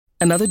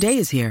Another day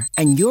is here,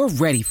 and you're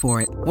ready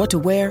for it. What to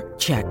wear?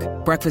 Check.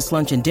 Breakfast,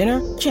 lunch, and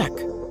dinner? Check.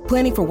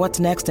 Planning for what's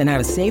next and how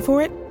to save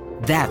for it?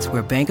 That's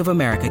where Bank of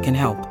America can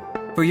help.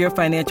 For your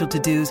financial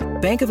to-dos,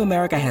 Bank of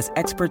America has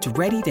experts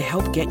ready to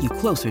help get you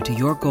closer to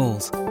your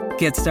goals.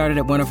 Get started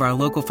at one of our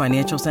local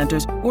financial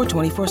centers or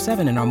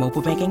 24/7 in our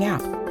mobile banking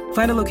app.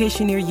 Find a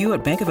location near you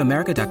at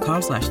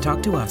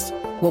bankofamerica.com/talktous.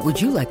 What would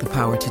you like the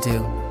power to do?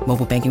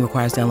 Mobile banking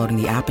requires downloading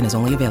the app and is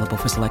only available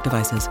for select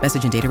devices.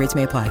 Message and data rates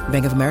may apply.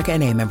 Bank of America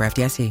N.A., member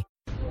FDIC.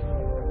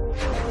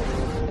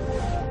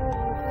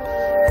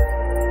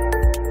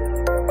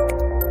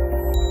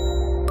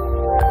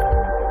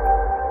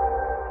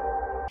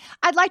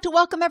 I'd like to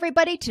welcome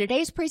everybody to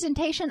today's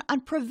presentation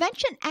on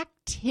prevention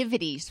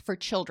activities for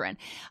children.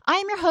 I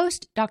am your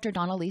host, Dr.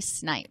 Dawn-Elise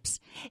Snipes.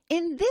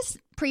 In this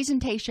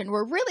presentation,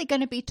 we're really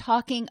going to be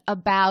talking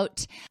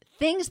about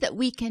things that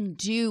we can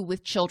do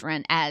with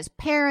children as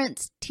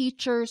parents,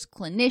 teachers,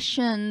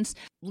 clinicians,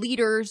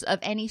 leaders of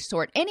any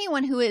sort.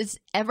 Anyone who is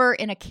ever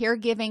in a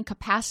caregiving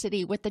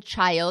capacity with a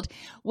child,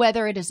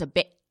 whether it is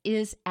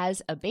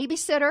as a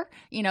babysitter,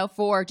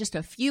 for just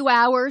a few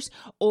hours,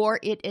 or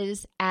it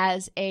is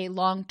as a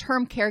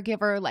long-term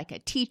caregiver like a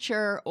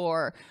teacher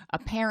or a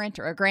parent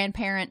or a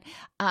grandparent.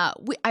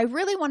 I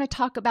really want to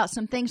talk about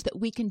some things that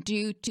we can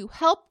do to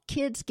help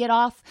kids get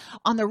off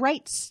on the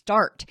right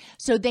start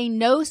so they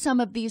know some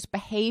of these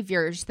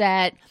behaviors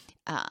that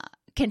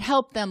can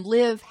help them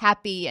live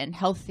happy and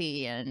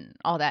healthy and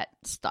all that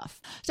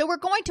stuff. So we're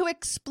going to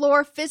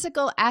explore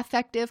physical,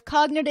 affective,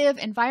 cognitive,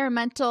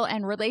 environmental,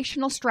 and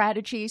relational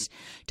strategies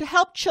to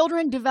help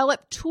children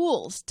develop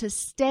tools to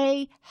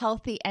stay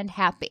healthy and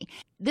happy.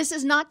 This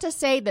is not to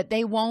say that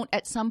they won't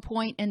at some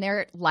point in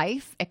their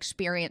life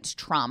experience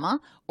trauma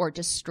or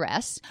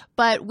distress,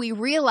 but we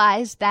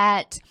realize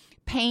that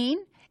pain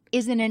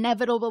is an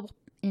inevitable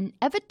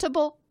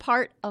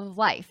part of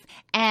life,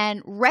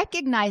 and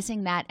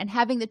recognizing that and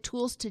having the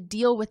tools to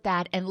deal with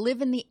that and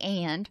live in the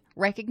and,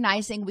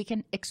 recognizing we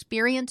can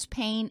experience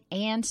pain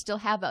and still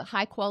have a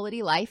high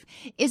quality life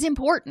is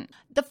important.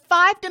 The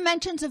 5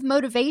 dimensions of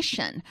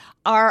motivation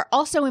are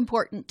also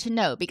important to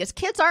know because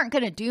kids aren't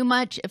going to do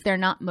much if they're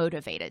not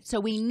motivated. So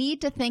we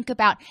need to think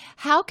about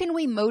how can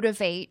we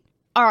motivate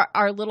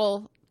our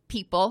little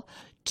people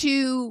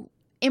to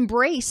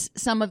embrace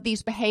some of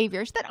these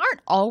behaviors that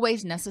aren't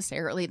always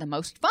necessarily the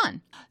most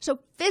fun. So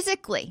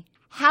physically,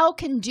 how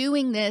can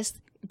doing this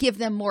give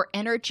them more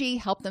energy,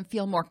 help them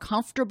feel more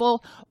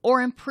comfortable,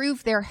 or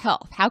improve their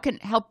health? How can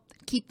it help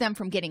keep them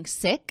from getting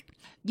sick?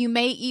 You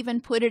may even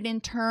put it in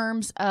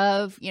terms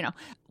of,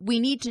 we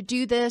need to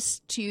do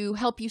this to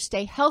help you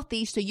stay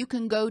healthy so you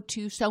can go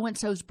to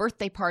so-and-so's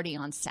birthday party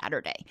on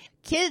Saturday.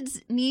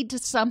 Kids need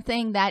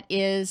something that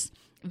is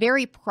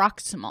very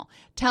proximal,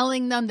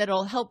 telling them that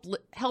it'll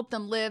help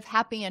them live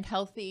happy and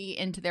healthy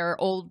into their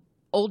old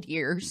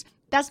years.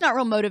 That's not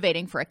real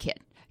motivating for a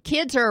kid.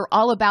 Kids are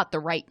all about the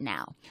right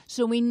now.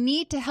 So we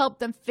need to help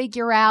them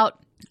figure out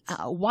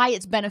why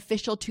it's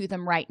beneficial to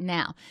them right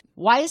now.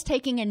 Why is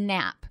taking a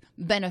nap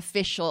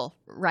beneficial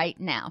right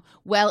now?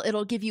 Well,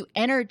 it'll give you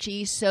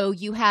energy so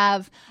you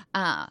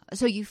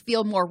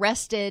feel more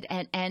rested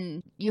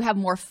and you have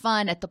more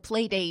fun at the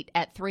play date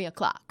at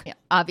 3:00. Yeah,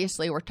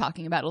 obviously, we're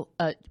talking about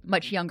a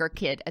much younger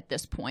kid at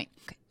this point.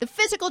 The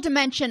physical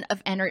dimension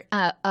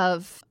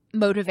of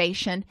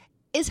motivation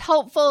is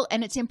helpful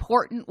and it's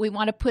important. We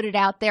want to put it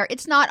out there.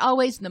 It's not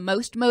always the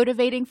most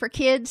motivating for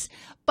kids,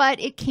 but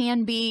it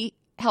can be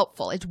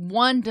helpful. It's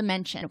one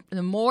dimension.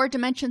 The more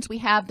dimensions we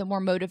have, the more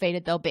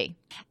motivated they'll be.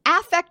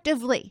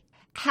 Affectively,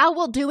 how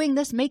will doing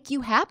this make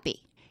you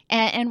happy?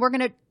 And we're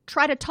going to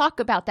try to talk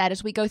about that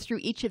as we go through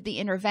each of the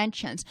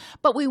interventions.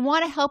 But we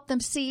want to help them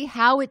see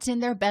how it's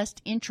in their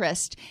best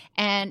interest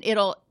and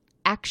it'll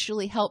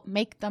actually help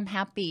make them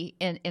happy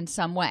in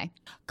some way.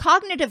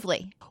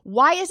 Cognitively,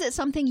 why is it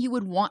something you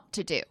would want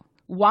to do?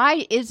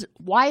 Why is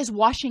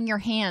washing your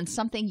hands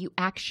something you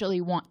actually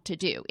want to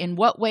do? In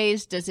what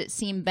ways does it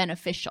seem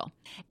beneficial?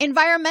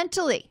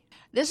 Environmentally,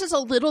 this is a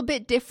little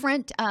bit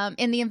different.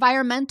 In the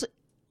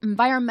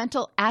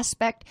environmental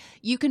aspect,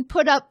 you can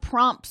put up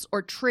prompts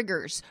or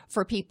triggers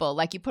for people.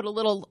 Like you put a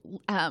little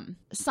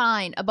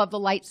sign above the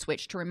light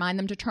switch to remind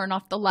them to turn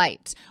off the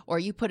lights, or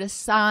you put a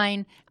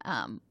sign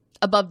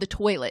above the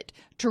toilet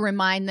to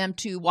remind them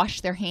to wash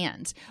their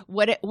hands.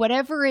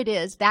 Whatever it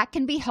is, that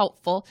can be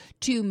helpful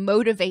to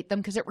motivate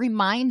them because it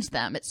reminds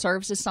them. It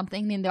serves as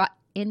something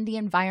in the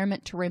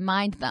environment to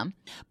remind them.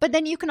 But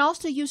then you can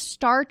also use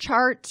star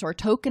charts or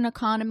token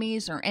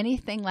economies or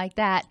anything like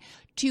that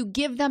to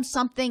give them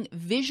something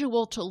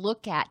visual to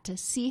look at to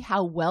see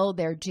how well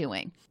they're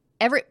doing.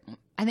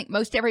 I think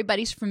most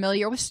everybody's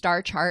familiar with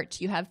star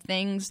charts. You have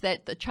things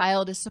that the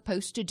child is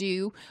supposed to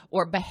do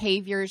or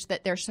behaviors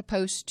that they're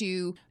supposed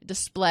to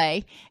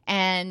display,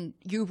 and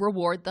you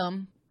reward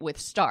them with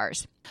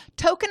stars.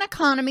 Token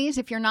economies,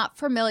 if you're not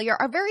familiar,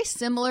 are very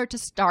similar to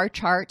star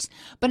charts,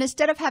 but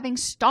instead of having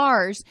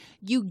stars,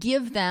 you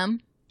give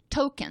them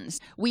tokens.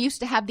 We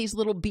used to have these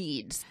little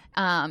beads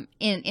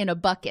in a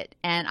bucket,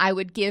 and I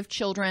would give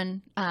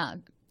children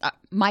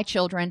my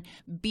children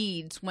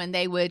beads when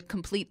they would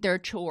complete their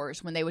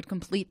chores, when they would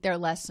complete their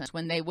lessons,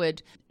 when they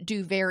would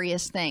do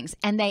various things.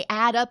 And they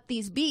add up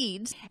these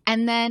beads.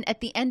 And then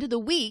at the end of the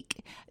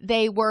week,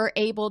 they were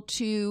able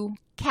to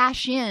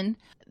cash in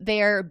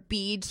their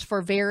beads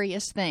for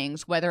various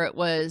things, whether it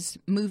was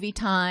movie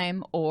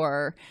time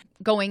or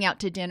going out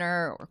to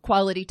dinner or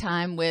quality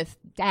time with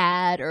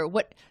dad, or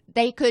what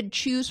they could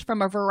choose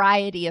from a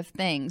variety of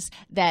things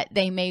that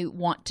they may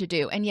want to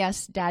do. And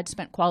yes, dad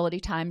spent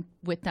quality time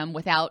with them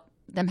without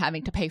them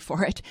having to pay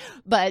for it,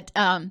 but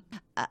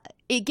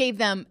it gave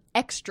them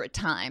extra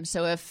time.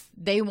 So if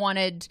they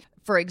wanted,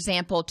 for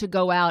example, to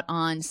go out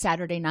on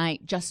Saturday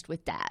night just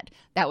with dad,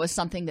 that was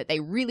something that they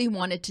really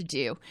wanted to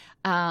do,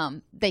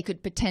 they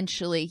could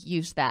potentially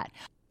use that.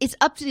 It's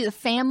up to the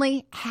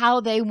family how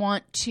they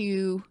want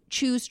to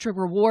choose to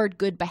reward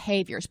good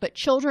behaviors, but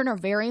children are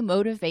very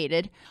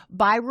motivated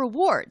by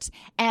rewards.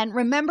 And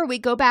remember, we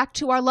go back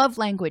to our love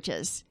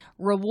languages.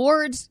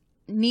 Rewards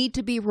need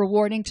to be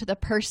rewarding to the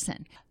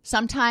person.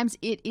 Sometimes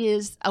it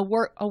is a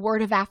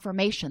word of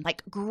affirmation,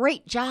 like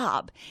great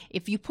job.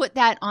 If you put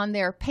that on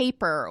their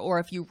paper, or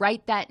if you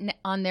write that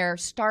on their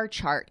star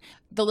chart,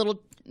 the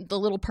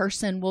little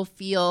person will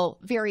feel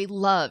very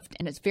loved,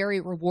 and it's very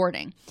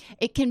rewarding.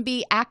 It can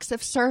be acts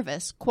of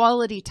service,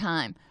 quality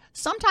time.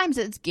 Sometimes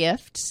it's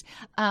gifts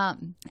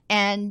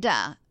and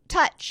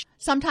touch.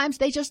 Sometimes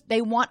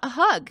they want a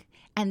hug,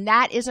 and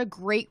that is a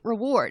great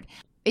reward.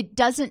 It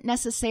doesn't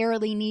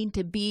necessarily need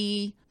to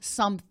be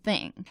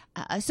something.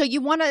 So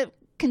you want to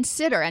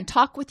consider and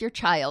talk with your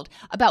child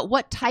about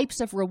what types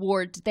of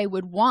rewards they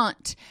would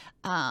want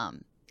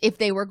if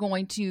they were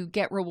going to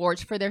get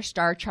rewards for their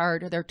star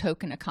chart or their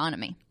token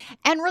economy.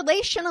 And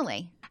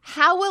relationally,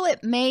 how will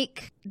it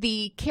make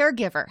the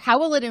caregiver, how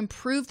will it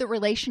improve the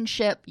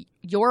relationship,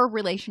 your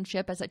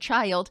relationship as a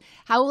child?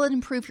 How will it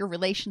improve your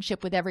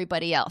relationship with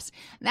everybody else?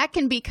 That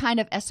can be kind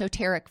of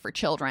esoteric for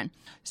children.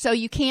 So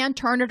you can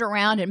turn it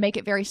around and make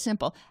it very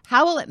simple.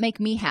 How will it make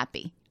me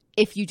happy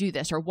if you do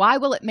this? Or why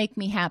will it make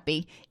me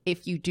happy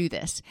if you do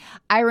this?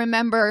 I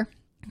remember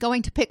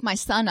going to pick my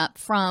son up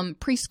from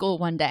preschool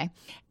one day,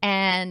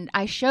 and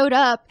I showed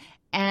up,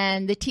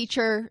 and the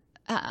teacher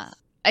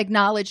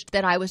acknowledged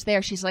that I was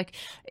there. She's like,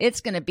 "It's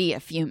going to be a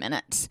few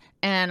minutes."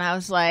 And I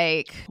was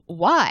like,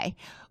 "Why?"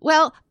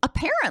 Well,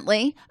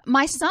 apparently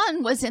my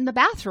son was in the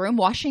bathroom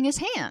washing his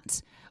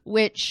hands,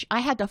 which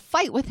I had to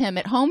fight with him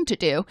at home to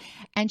do.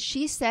 And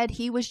she said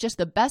he was just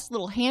the best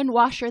little hand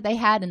washer they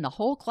had in the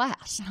whole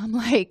class. I'm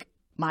like,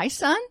 my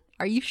son?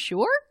 Are you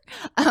sure?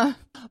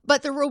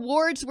 But the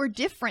rewards were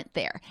different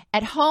there.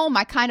 At home,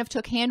 I kind of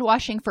took hand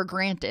washing for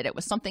granted. It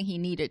was something he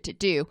needed to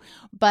do.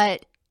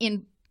 But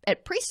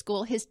at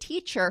preschool, his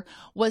teacher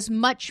was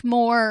much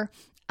more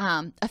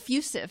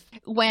effusive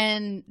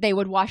when they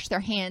would wash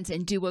their hands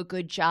and do a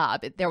good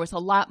job. There was a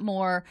lot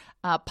more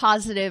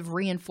positive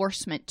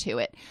reinforcement to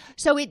it.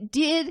 So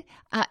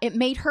it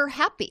made her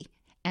happy.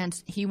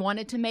 And he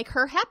wanted to make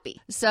her happy.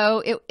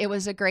 So it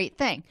was a great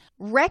thing.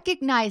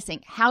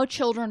 Recognizing how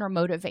children are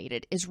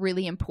motivated is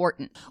really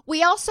important.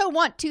 We also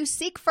want to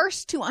seek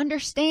first to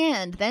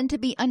understand, then to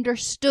be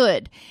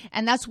understood.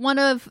 And that's one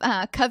of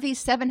Covey's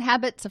 7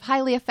 Habits of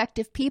Highly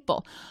Effective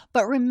People.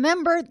 But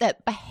remember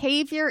that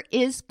behavior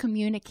is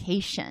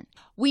communication.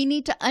 We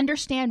need to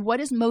understand what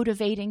is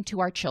motivating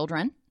to our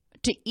children,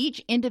 to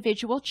each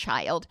individual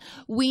child.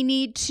 We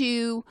need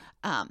to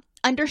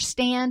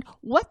understand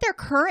what their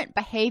current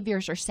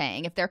behaviors are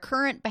saying. If their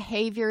current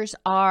behaviors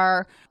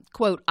are,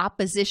 quote,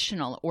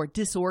 oppositional or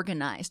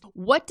disorganized,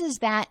 what does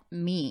that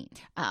mean?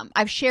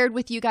 I've shared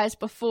with you guys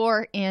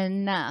before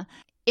in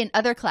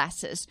other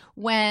classes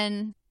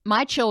when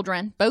my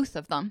children, both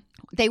of them,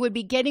 they would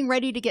be getting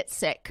ready to get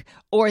sick,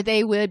 or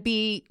they would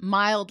be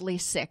mildly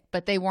sick,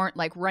 but they weren't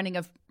like running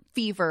a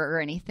fever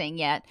or anything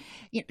yet.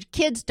 You know,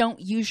 kids don't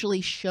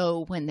usually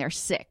show when they're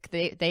sick.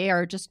 They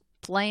are just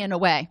playing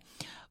away.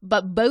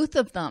 But both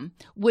of them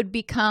would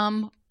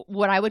become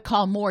what I would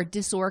call more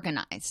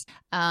disorganized.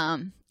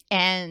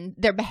 And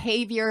their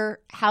behavior,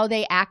 how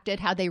they acted,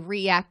 how they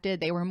reacted,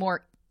 they were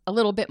a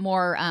little bit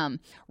more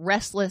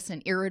restless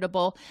and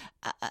irritable.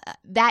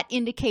 That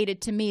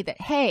indicated to me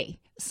that, hey,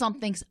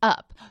 something's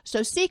up.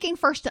 So seeking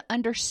first to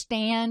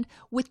understand.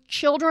 With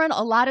children,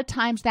 a lot of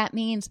times that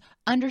means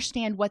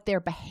understand what their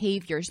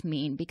behaviors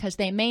mean, because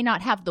they may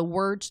not have the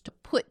words to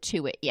put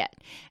to it yet.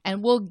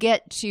 And we'll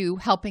get to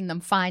helping them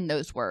find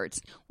those words.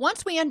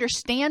 Once we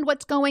understand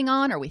what's going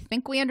on, or we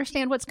think we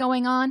understand what's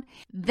going on,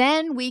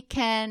 then we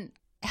can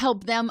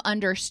help them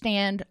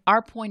understand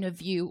our point of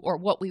view, or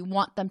what we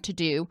want them to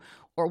do,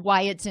 or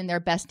why it's in their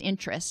best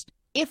interest.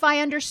 If I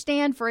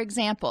understand, for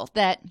example,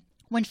 that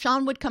when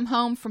Sean would come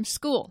home from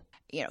school,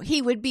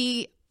 he would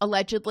be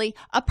allegedly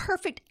a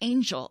perfect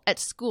angel at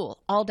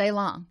school all day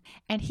long.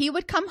 And he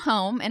would come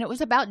home, and it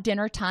was about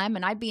dinner time,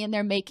 and I'd be in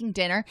there making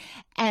dinner,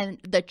 and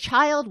the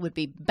child would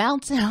be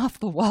bouncing off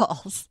the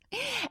walls.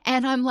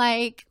 And I'm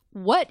like,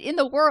 what in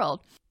the world?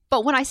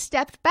 But when I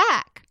stepped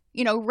back,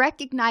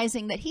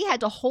 recognizing that he had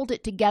to hold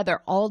it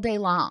together all day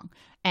long,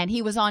 and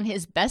he was on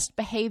his best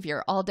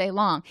behavior all day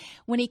long.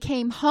 When he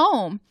came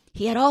home,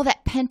 he had all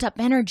that pent-up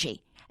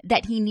energy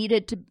that he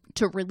needed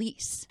to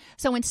release.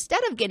 So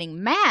instead of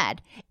getting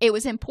mad, it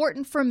was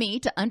important for me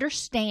to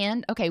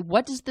understand, okay,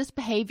 what is this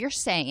behavior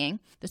saying?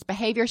 This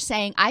behavior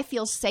saying, I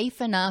feel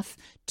safe enough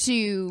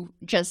to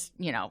just,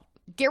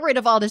 get rid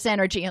of all this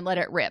energy and let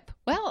it rip.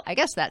 Well, I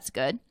guess that's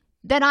good.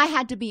 Then I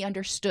had to be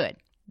understood.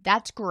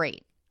 That's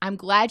great. I'm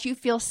glad you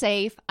feel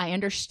safe. I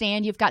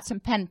understand you've got some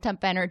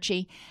pent-up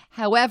energy.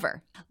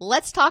 However,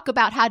 let's talk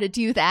about how to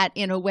do that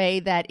in a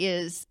way that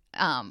is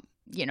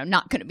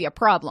not going to be a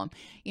problem.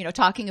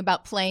 Talking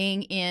about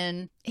playing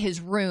in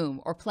his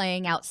room or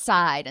playing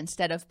outside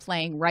instead of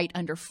playing right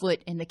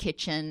underfoot in the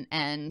kitchen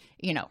and,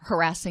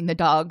 harassing the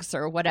dogs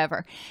or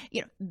whatever.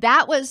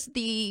 That was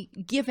the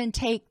give and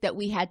take that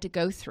we had to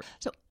go through.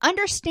 So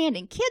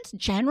understanding kids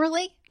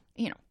generally,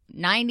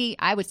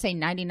 I would say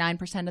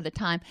 99% of the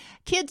time,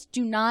 kids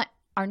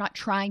are not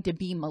trying to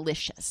be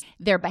malicious.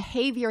 Their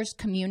behavior is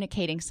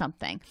communicating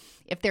something.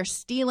 If they're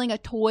stealing a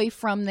toy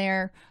from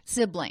their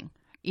sibling,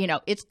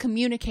 it's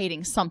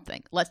communicating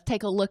something. Let's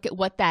take a look at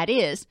what that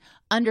is,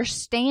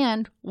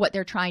 understand what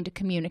they're trying to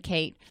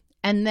communicate,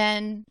 and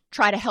then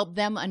try to help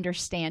them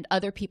understand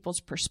other people's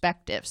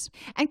perspectives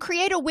and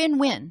create a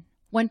win-win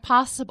when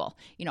possible.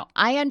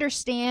 I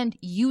understand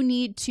you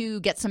need to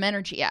get some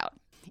energy out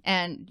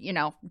and,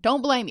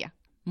 don't blame you.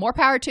 More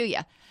power to you.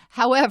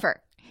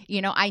 However,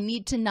 I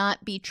need to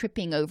not be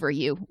tripping over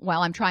you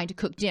while I'm trying to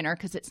cook dinner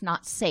because it's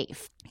not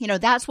safe.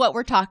 That's what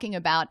we're talking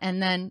about,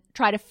 and then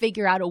try to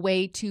figure out a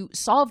way to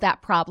solve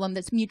that problem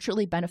that's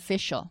mutually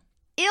beneficial.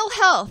 Ill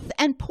health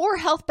and poor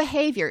health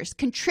behaviors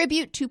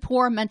contribute to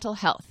poor mental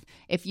health.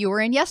 If you were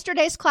in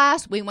yesterday's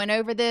class, we went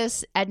over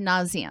this ad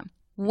nauseum.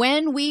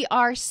 When we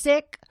are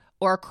sick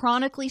or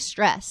chronically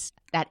stressed,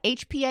 that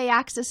HPA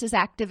axis is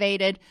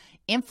activated,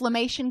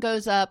 inflammation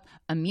goes up,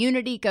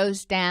 immunity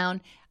goes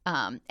down,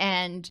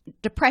 and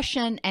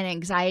depression and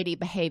anxiety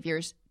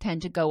behaviors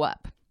tend to go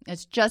up.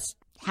 It's just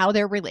how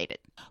they're related.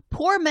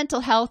 Poor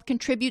mental health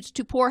contributes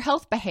to poor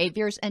health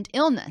behaviors and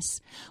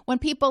illness. When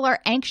people are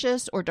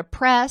anxious or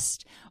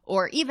depressed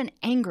or even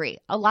angry,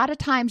 a lot of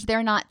times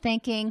they're not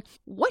thinking,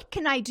 what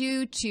can I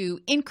do to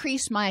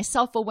increase my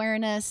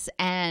self-awareness,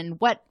 and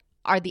what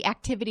are the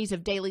activities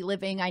of daily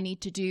living I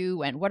need to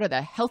do, and what are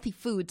the healthy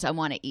foods I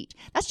want to eat?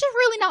 That's just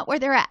really not where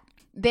they're at.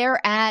 They're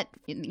at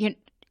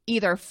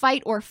either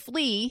fight or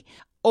flee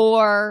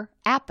or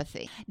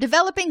apathy.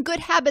 Developing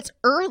good habits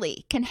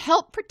early can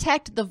help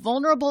protect the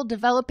vulnerable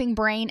developing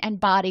brain and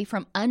body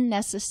from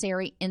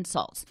unnecessary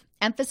insults.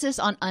 Emphasis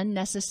on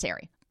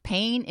unnecessary.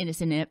 Pain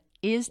is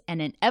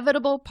an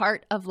inevitable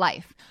part of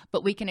life,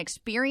 but we can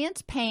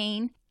experience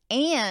pain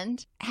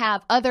and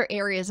have other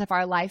areas of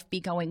our life be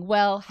going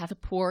well, have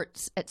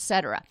supports,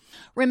 etc.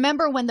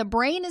 Remember, when the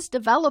brain is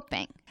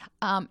developing,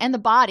 and the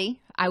body,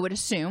 I would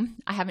assume,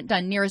 I haven't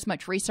done near as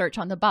much research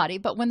on the body,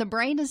 but when the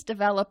brain is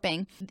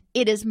developing,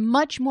 it is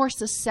much more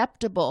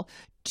susceptible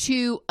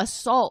to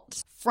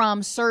assaults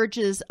from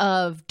surges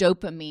of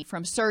dopamine,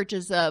 from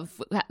surges of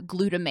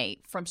glutamate,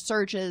 from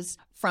surges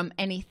from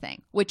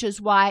anything, which is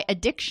why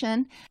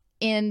addiction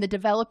in the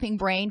developing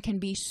brain can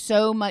be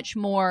so much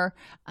more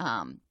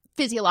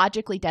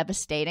physiologically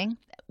devastating,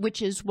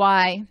 which is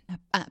why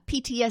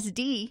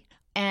PTSD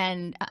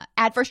and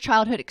adverse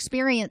childhood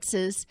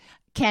experiences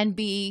can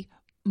be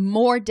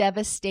more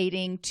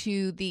devastating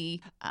to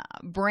the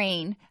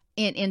brain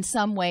in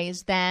some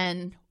ways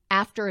than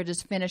after it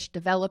is finished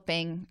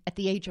developing at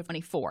the age of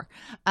 24.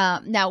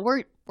 Now,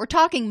 we're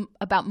talking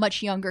about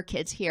much younger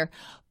kids here,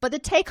 but the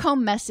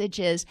take-home message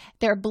is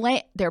their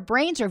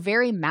brains are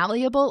very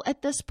malleable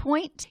at this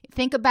point.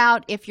 Think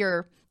about if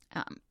you're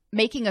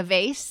making a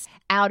vase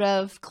out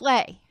of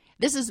clay.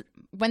 This is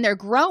when they're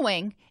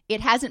growing, it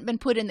hasn't been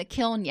put in the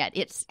kiln yet.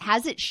 It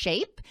has its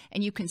shape,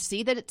 and you can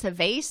see that it's a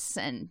vase,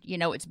 and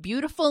it's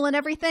beautiful and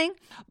everything,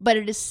 but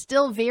it is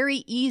still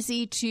very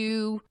easy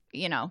to,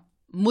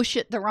 mush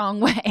it the wrong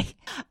way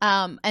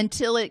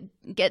until it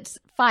gets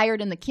fired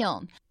in the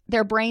kiln.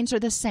 Their brains are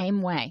the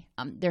same way.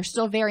 They're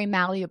still very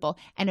malleable.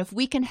 And if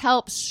we can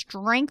help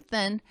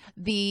strengthen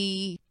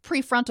the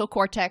prefrontal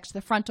cortex,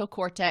 the frontal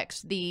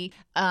cortex, the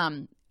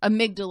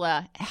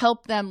amygdala,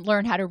 help them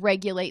learn how to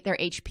regulate their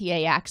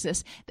HPA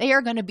axis, they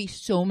are going to be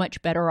so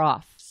much better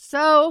off.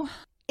 So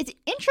it's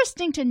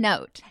interesting to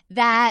note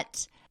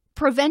that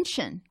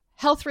prevention,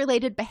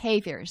 health-related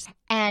behaviors,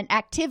 and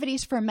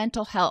activities for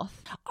mental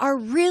health are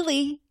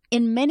really,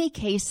 in many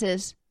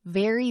cases,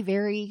 very,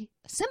 very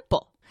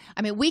simple.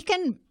 I mean, we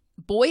can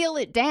boil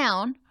it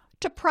down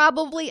to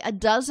probably a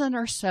dozen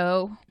or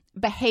so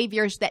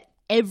behaviors that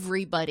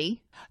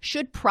everybody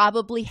should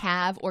probably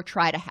have or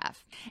try to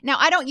have. Now,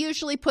 I don't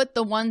usually put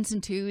the ones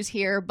and twos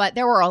here, but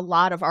there were a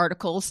lot of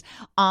articles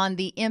on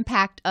the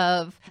impact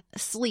of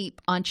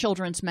sleep on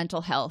children's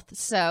mental health.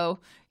 So,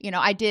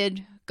 I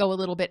did go a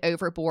little bit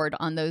overboard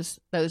on those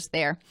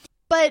there.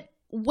 But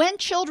when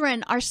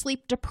children are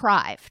sleep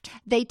deprived,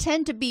 they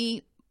tend to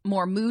be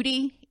more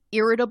moody,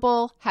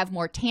 irritable, have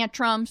more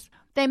tantrums,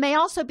 They may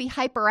also be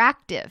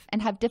hyperactive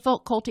and have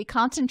difficulty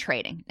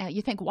concentrating. Now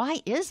you think,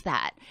 why is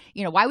that?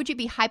 Why would you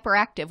be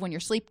hyperactive when you're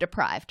sleep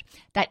deprived?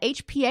 That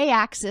HPA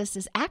axis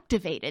is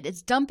activated.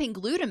 It's dumping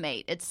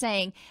glutamate. It's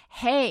saying,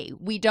 hey,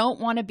 we don't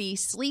want to be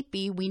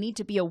sleepy. We need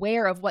to be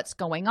aware of what's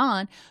going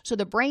on. So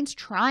the brain's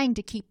trying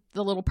to keep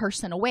the little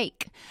person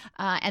awake.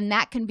 And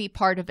that can be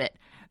part of it.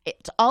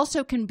 It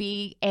also can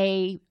be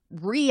a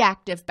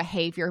reactive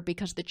behavior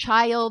because the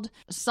child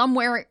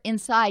somewhere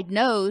inside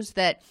knows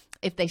that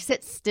if they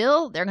sit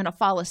still, they're going to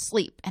fall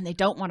asleep, and they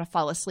don't want to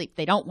fall asleep.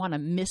 They don't want to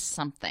miss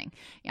something.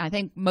 I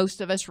think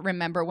most of us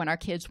remember when our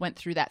kids went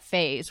through that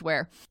phase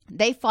where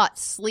they fought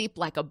sleep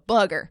like a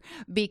bugger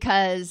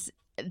because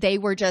they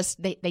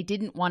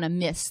didn't want to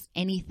miss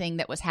anything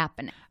that was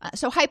happening.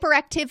 So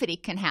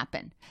hyperactivity can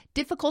happen.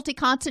 Difficulty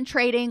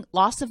concentrating,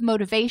 loss of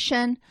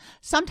motivation.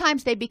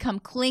 Sometimes they become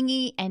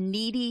clingy and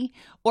needy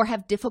or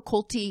have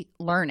difficulty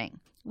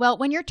learning. Well,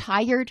 when you're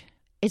tired,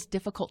 it's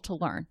difficult to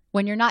learn.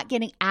 When you're not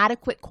getting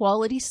adequate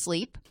quality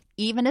sleep,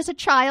 even as a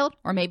child,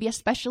 or maybe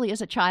especially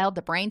as a child,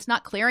 the brain's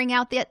not clearing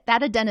out that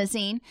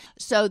adenosine.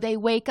 So they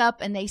wake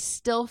up and they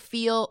still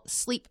feel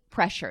sleep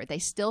pressure. They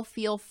still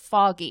feel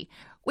foggy,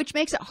 which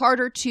makes it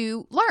harder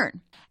to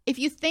learn. If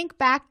you think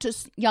back to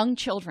young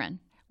children,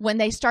 when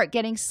they start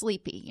getting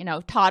sleepy,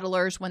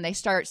 toddlers, when they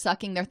start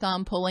sucking their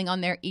thumb, pulling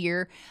on their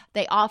ear,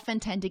 they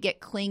often tend to get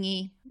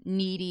clingy,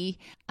 needy.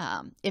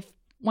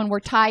 When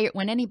we're tired,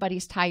 when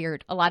anybody's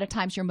tired, a lot of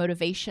times your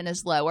motivation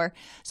is lower.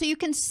 So you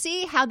can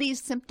see how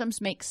these symptoms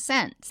make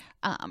sense.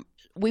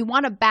 We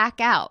want to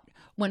back out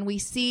when we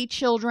see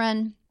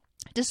children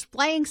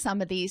displaying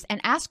some of these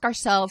and ask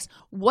ourselves,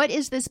 what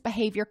is this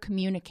behavior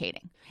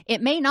communicating?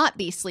 It may not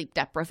be sleep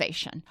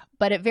deprivation,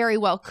 but it very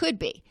well could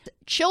be.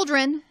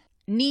 Young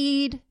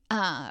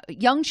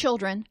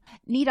children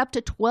need up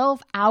to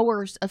 12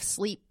 hours of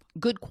sleep,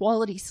 good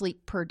quality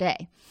sleep per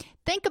day.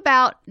 Think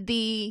about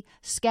the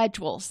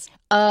schedules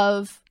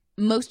of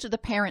most of the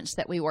parents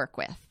that we work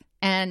with.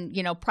 And,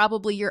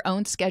 probably your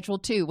own schedule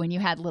too when you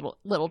had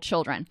little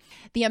children.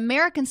 The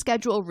American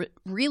schedule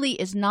really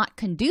is not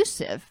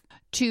conducive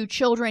to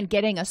children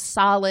getting a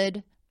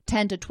solid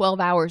 10 to 12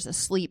 hours of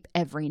sleep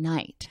every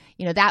night.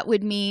 That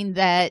would mean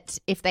that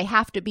if they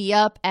have to be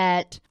up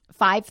at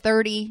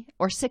 5:30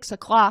 or 6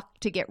 o'clock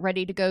to get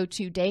ready to go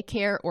to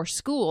daycare or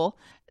school,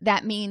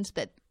 that means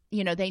that,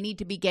 they need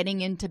to be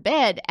getting into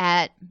bed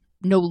at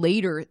no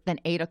later than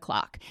 8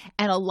 o'clock.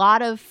 And a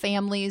lot of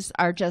families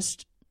are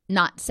just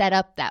not set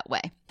up that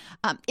way.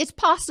 It's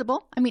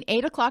possible.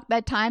 8 o'clock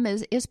bedtime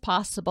is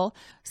possible.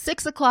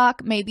 6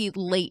 o'clock may be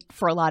late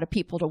for a lot of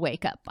people to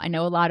wake up. I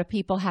know a lot of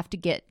people have to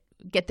get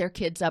their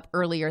kids up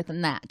earlier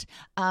than that.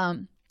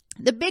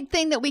 The big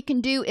thing that we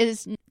can do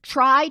is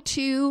try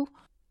to,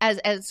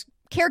 as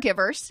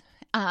caregivers,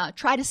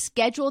 try to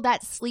schedule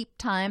that sleep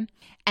time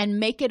and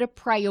make it a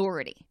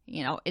priority.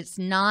 It's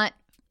not,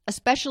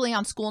 especially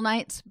on school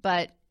nights,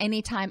 but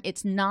anytime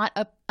it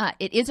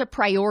is a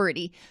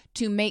priority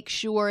to make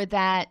sure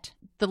that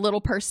the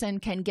little person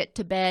can get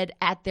to bed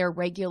at their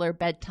regular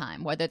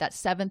bedtime, whether that's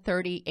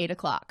 7:30, 8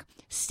 o'clock.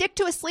 Stick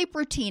to a sleep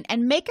routine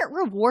and make it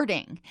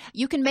rewarding.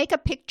 You can make a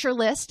picture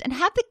list and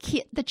have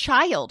the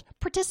child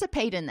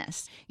participate in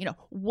this.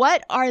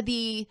 What are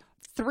the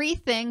 3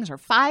 things or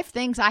 5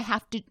 things I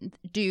have to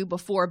do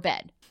before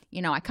bed?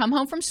 I come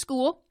home from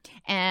school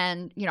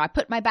and, I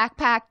put my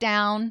backpack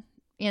down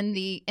in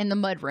the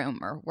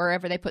mudroom or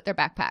wherever they put their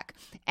backpack.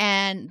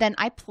 And then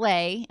I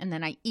play, and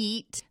then I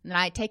eat, and then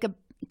I take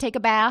a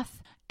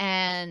bath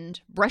and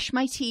brush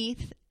my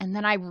teeth, and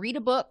then I read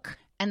a book,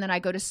 and then I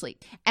go to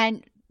sleep.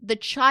 And the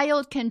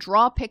child can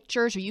draw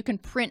pictures, or you can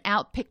print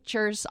out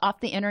pictures off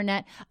the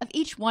internet of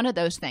each one of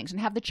those things and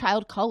have the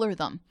child color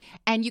them.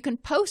 And you can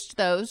post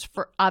those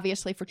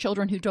obviously for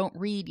children who don't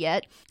read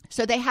yet,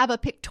 so they have a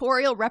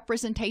pictorial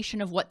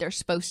representation of what they're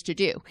supposed to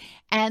do.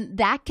 And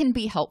that can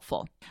be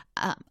helpful.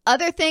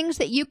 Other things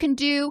that you can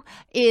do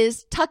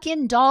is tuck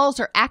in dolls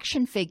or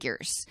action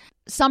figures.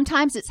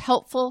 Sometimes it's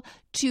helpful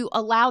to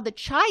allow the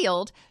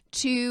child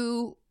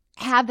to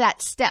have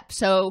that step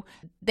so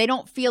they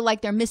don't feel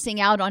like they're missing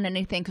out on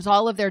anything, because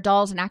all of their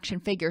dolls and action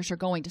figures are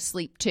going to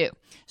sleep too.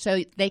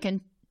 So they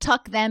can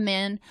tuck them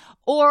in.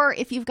 Or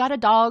if you've got a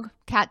dog,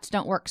 cats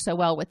don't work so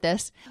well with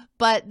this,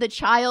 but the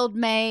child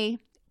may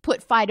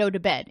put Fido to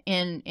bed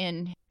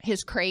in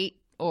his crate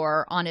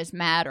or on his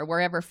mat or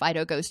wherever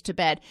Fido goes to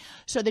bed.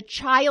 So the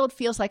child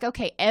feels like,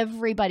 okay,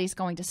 everybody's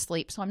going to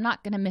sleep, so I'm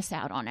not going to miss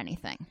out on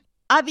anything.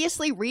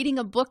 Obviously, reading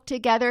a book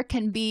together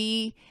can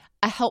be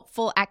a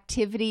helpful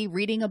activity.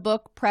 Reading a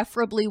book,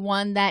 preferably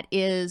one that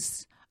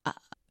is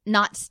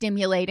not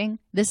stimulating.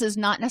 This is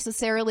not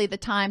necessarily the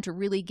time to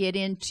really get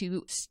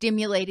into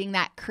stimulating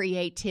that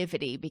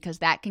creativity, because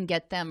that can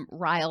get them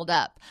riled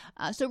up.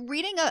 So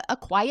reading a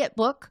quiet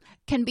book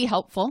can be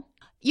helpful.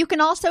 You can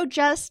also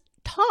just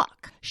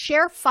talk.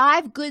 Share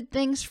 5 good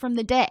things from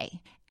the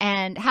day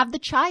and have the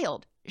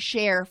child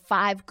share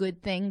 5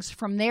 good things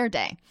from their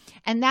day.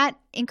 And that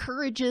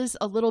encourages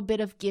a little bit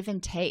of give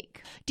and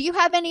take. Do you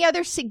have any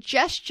other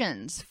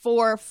suggestions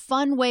for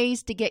fun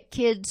ways to get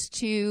kids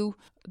to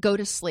go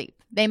to sleep?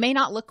 They may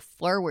not look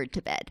forward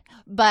to bed,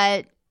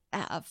 but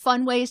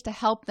fun ways to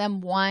help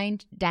them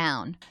wind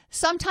down.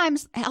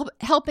 Sometimes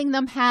helping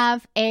them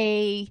have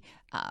a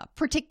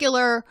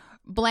particular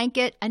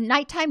blanket and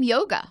nighttime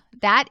yoga.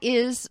 That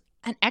is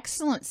an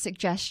excellent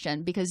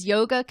suggestion because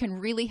yoga can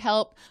really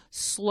help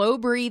slow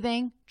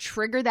breathing,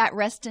 trigger that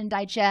rest and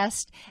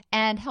digest,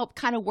 and help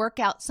kind of work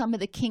out some of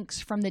the kinks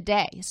from the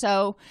day.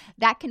 So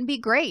that can be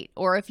great.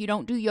 Or if you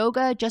don't do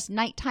yoga, just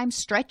nighttime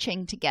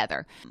stretching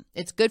together.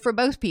 It's good for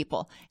both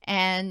people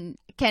and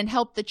can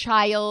help the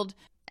child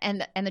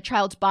and the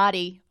child's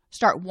body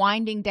start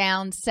winding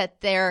down,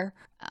 set their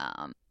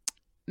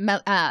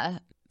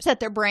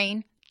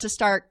brain to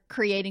start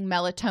creating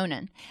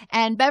melatonin.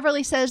 And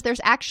Beverly says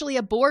there's actually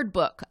a board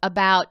book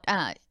about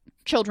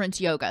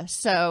children's yoga.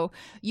 So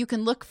you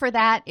can look for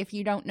that if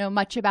you don't know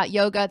much about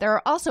yoga. There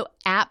are also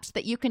apps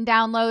that you can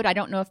download. I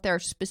don't know if they're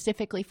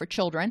specifically for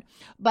children,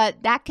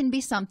 but that can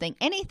be something.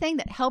 Anything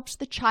that helps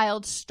the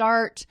child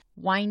start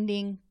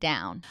winding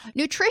down.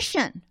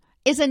 Nutrition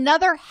is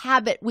another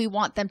habit we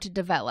want them to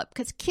develop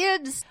because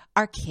kids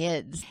are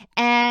kids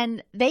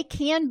and they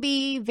can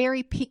be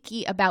very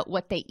picky about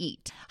what they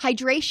eat.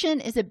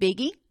 Hydration is a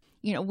biggie.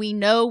 We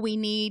know we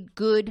need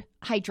good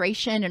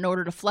hydration in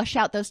order to flush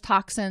out those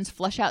toxins,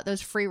 flush out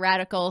those free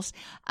radicals,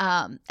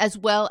 as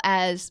well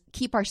as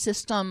keep our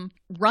system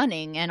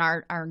running and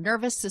our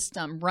nervous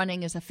system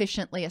running as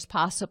efficiently as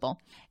possible.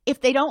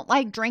 If they don't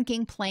like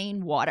drinking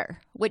plain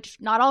water, which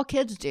not all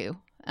kids do,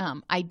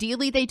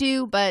 ideally they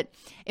do, but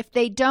if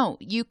they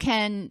don't, you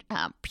can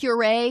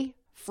puree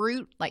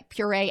fruit, like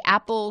puree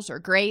apples or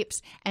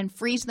grapes, and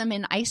freeze them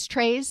in ice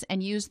trays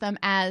and use them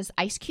as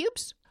ice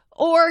cubes.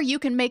 Or you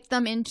can make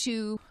them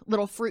into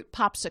little fruit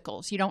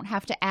popsicles. You don't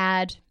have to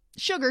add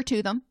sugar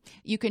to them.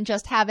 You can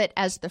just have it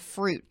as the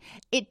fruit.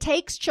 It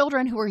takes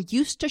children who are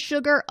used to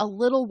sugar a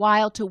little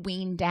while to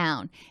wean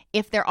down.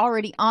 If they're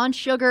already on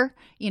sugar,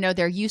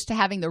 they're used to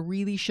having the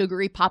really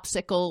sugary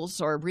popsicles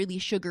or really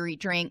sugary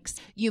drinks.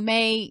 You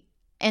may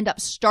end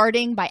up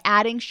starting by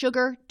adding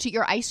sugar to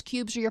your ice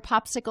cubes or your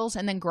popsicles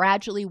and then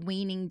gradually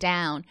weaning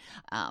down.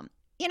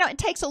 It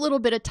takes a little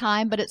bit of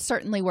time, but it's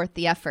certainly worth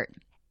the effort.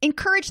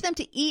 Encourage them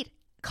to eat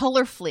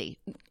colorfully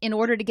in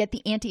order to get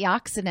the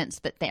antioxidants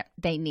that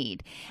they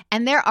need.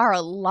 And there are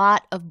a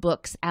lot of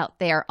books out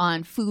there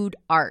on food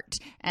art.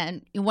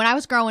 And when I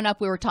was growing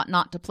up, we were taught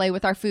not to play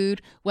with our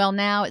food. Well,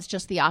 now it's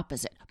just the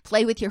opposite.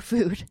 Play with your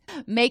food.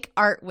 Make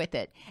art with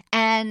it.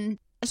 And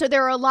so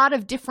there are a lot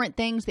of different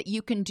things that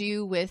you can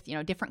do with,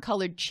 different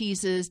colored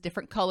cheeses,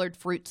 different colored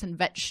fruits and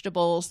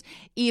vegetables,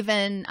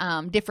 even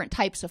different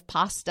types of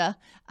pasta,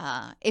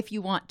 if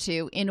you want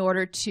to, in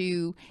order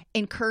to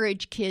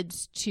encourage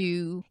kids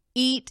to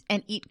eat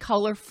and eat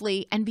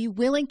colorfully and be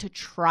willing to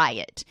try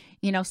it.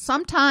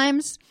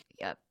 Sometimes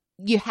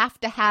you have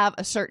to have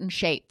a certain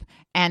shape.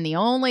 And the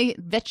only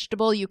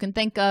vegetable you can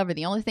think of or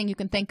the only thing you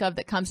can think of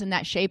that comes in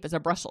that shape is a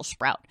Brussels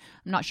sprout.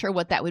 I'm not sure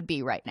what that would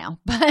be right now,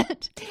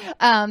 but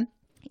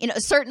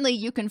certainly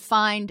you can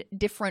find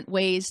different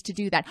ways to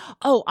do that.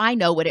 Oh, I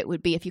know what it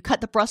would be. If you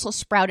cut the Brussels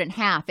sprout in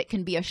half, it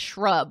can be a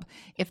shrub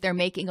if they're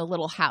making a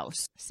little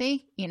house.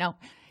 See, you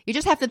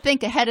just have to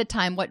think ahead of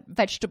time what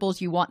vegetables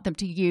you want them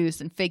to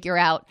use and figure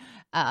out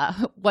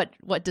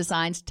what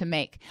designs to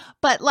make.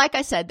 But like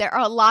I said, there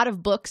are a lot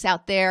of books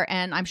out there,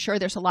 and I'm sure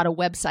there's a lot of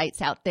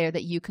websites out there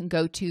that you can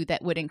go to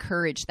that would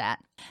encourage that.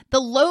 The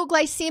low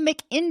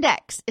glycemic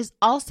index is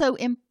also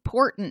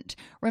important.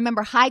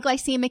 Remember, high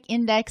glycemic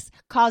index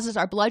causes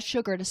our blood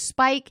sugar to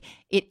spike.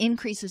 It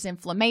increases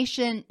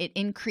inflammation. It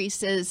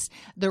increases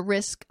the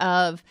risk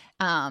of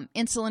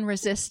insulin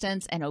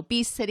resistance and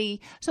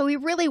obesity. So we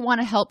really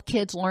want to help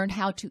kids learn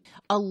how to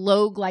a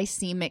low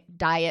glycemic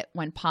diet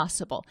when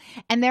possible.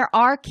 And there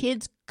are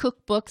kids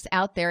cookbooks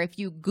out there. If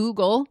you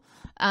Google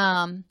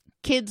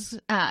kids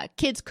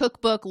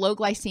cookbook, low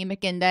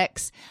glycemic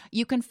index,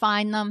 you can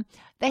find them.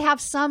 They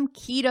have some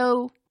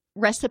keto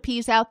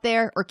recipes out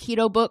there or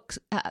keto books,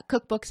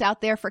 cookbooks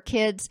out there for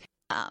kids.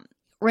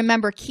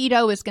 Remember,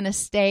 keto is going to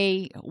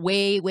stay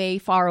way, way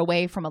far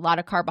away from a lot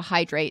of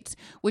carbohydrates,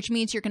 which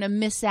means you're going to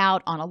miss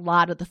out on a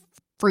lot of the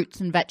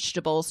fruits and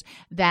vegetables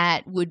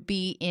that would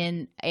be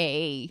in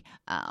a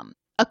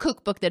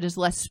cookbook that is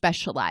less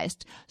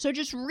specialized. So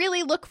just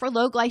really look for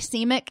low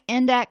glycemic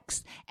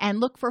index and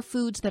look for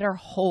foods that are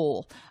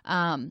whole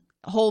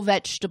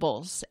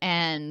vegetables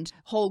and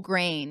whole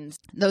grains,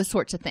 those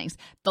sorts of things.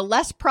 The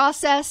less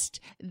processed,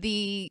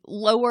 the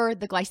lower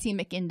the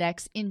glycemic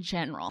index in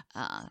general.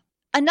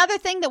 Another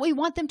thing that we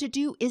want them to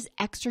do is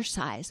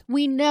exercise.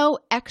 We know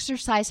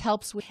exercise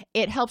helps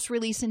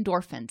release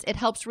endorphins. It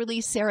helps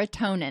release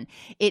serotonin.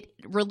 It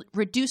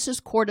reduces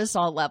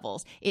cortisol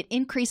levels. It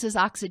increases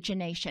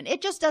oxygenation.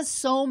 It just does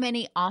so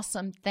many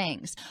awesome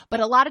things. But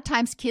a lot of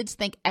times kids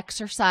think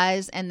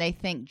exercise and they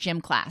think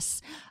gym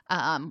class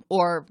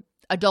or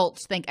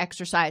adults think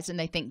exercise and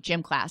they think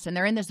gym class, and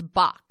they're in this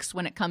box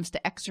when it comes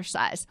to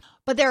exercise.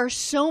 But there are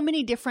so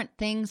many different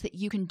things that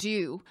you can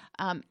do,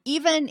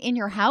 even in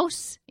your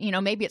house.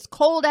 Maybe it's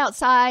cold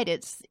outside,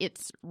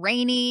 it's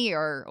rainy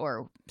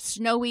or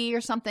snowy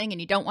or something,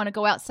 and you don't want to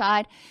go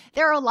outside.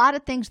 There are a lot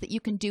of things that you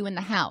can do in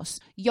the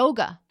house.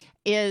 Yoga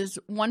is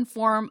one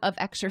form of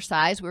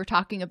exercise. We were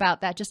talking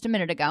about that just a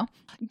minute ago.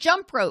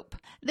 Jump rope.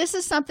 This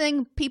is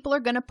something people are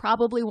going to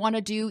probably want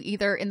to do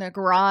either in the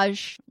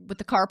garage with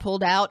the car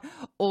pulled out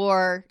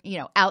or,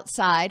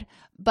 outside.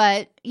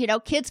 But,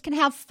 kids can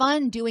have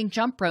fun doing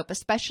jump rope,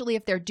 especially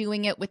if they're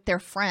doing it with their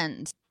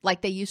friends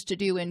like they used to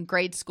do in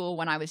grade school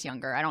when I was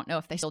younger. I don't know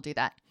if they still do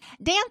that.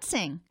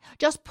 Dancing.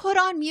 Just put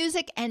on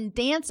music and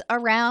dance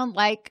around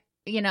like,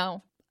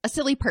 a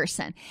silly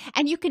person.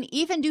 And you can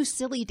even do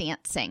silly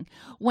dancing.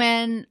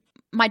 When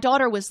my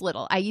daughter was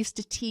little, I used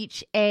to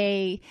teach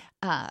a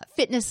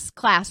fitness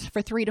class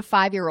for 3 to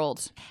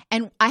 5-year-olds.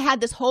 And I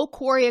had this whole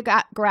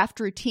choreographed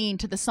routine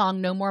to the song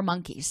No More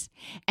Monkeys.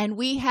 And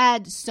we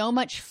had so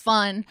much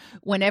fun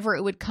whenever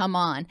it would come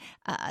on.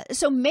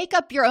 So make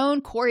up your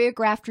own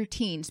choreographed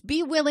routines.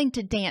 Be willing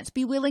to dance.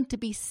 Be willing to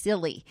be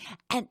silly.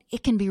 And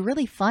it can be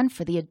really fun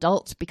for the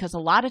adults because a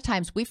lot of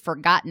times we've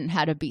forgotten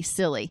how to be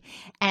silly.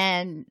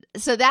 And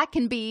so that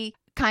can be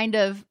kind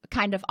of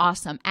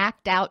awesome.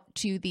 Act out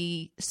to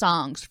the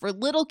songs. For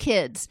little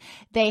kids,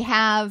 they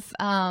have,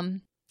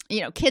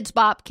 Kids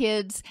Bop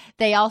Kids.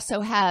 They also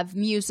have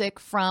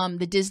music from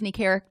the Disney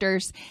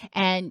characters,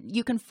 and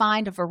you can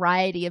find a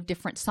variety of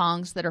different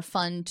songs that are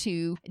fun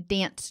to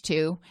dance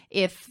to.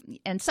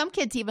 And some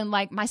kids, even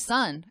like my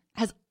son,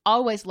 has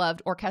always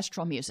loved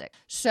orchestral music.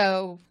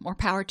 So more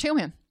power to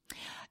him.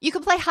 You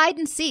can play hide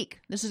and seek.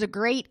 This is a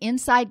great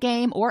inside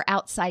game or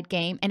outside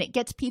game, and it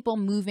gets people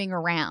moving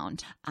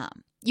around.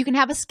 You can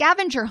have a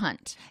scavenger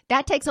hunt.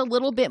 That takes a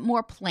little bit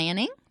more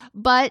planning,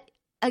 but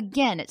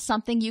again, it's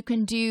something you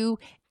can do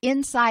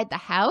inside the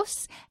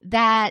house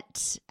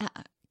that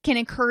can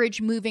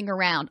encourage moving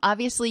around.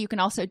 Obviously, you can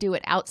also do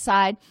it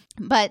outside,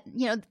 but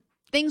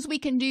things we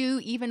can do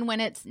even when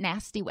it's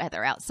nasty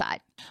weather outside.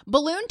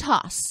 Balloon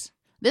toss.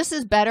 This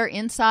is better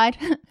inside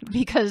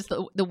because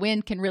the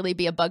wind can really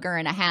be a bugger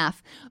and a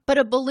half. But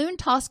a balloon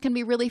toss can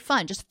be really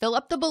fun. Just fill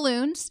up the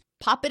balloons,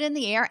 pop it in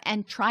the air,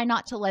 and try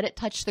not to let it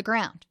touch the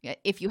ground.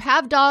 If you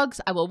have dogs,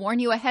 I will warn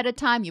you ahead of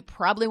time, you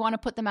probably want to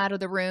put them out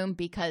of the room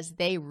because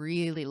they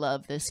really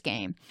love this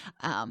game.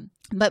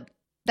 But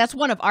that's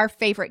one of our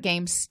favorite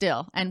games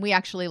still, and we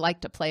actually like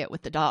to play it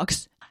with the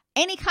dogs.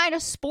 Any kind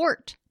of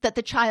sport that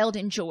the child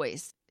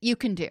enjoys, you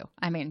can do.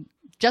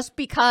 Just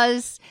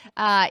because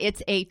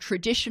it's a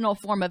traditional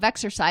form of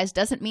exercise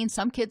doesn't mean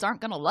some kids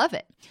aren't going to love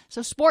it.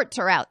 So sports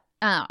are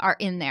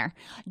in there.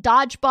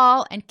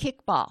 Dodgeball and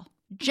kickball.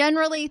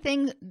 Generally,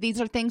 these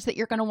are things that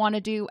you're going to want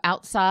to do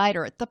outside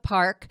or at the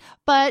park,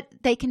 but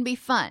they can be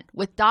fun.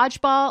 With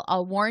dodgeball,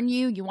 I'll warn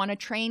you, you want to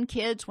train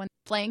kids when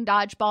playing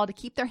dodgeball to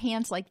keep their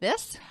hands like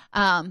this.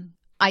 When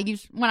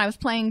I was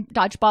playing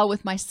dodgeball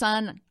with my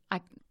son, I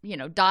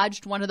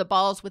dodged one of the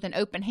balls with an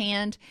open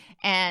hand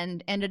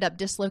and ended up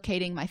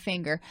dislocating my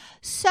finger.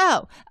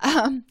 So,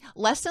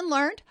 lesson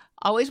learned,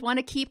 always want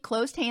to keep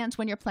closed hands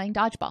when you're playing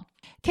dodgeball.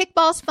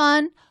 Kickball's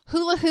fun.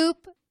 Hula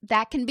hoop,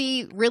 that can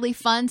be really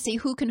fun. See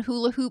who can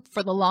hula hoop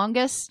for the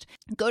longest.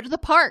 Go to the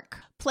park.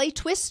 Play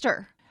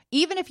Twister.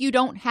 Even if you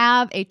don't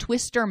have a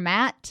Twister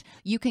mat,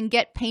 you can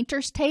get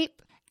painter's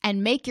tape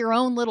and make your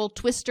own little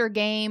Twister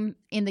game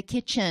in the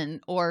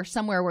kitchen or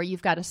somewhere where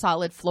you've got a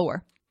solid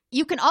floor.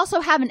 You can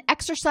also have an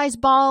exercise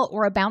ball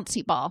or a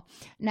bouncy ball.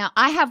 Now,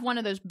 I have one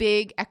of those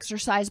big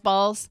exercise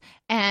balls,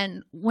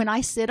 and when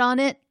I sit on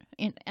it,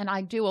 and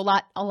I do a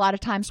lot of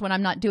times when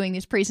I'm not doing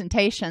these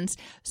presentations,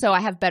 so I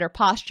have better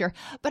posture,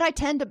 but I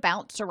tend to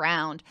bounce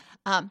around.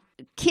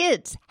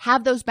 Kids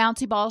have those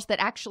bouncy balls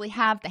that actually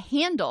have the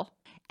handle,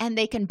 and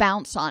they can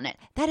bounce on it.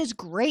 That is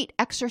great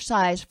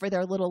exercise for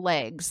their little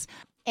legs.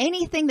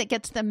 Anything that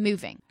gets them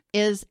moving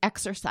is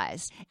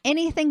exercise.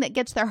 Anything that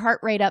gets their heart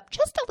rate up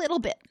just a little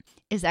bit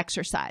is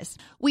exercise.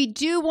 We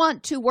do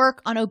want to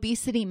work on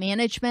obesity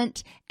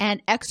management,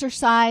 and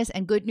exercise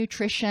and good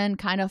nutrition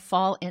kind of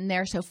fall in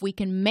there. So if we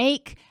can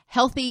make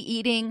healthy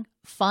eating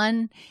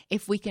fun,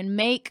 if we can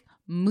make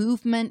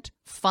movement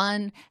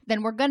fun,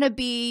 then we're going to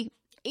be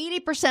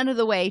 80% of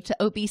the way to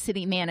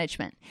obesity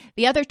management.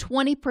 The other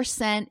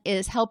 20%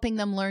 is helping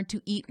them learn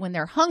to eat when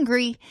they're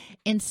hungry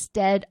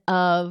instead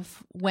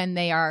of when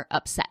they are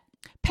upset.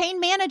 Pain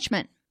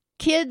management.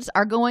 Kids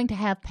are going to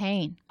have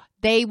pain.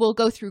 They will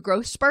go through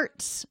growth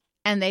spurts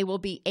and they will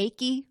be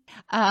achy.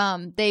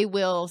 They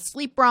will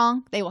sleep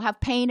wrong. They will have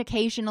pain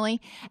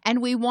occasionally.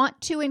 And we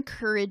want to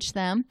encourage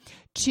them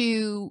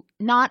to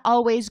not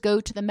always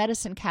go to the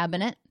medicine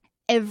cabinet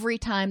every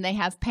time they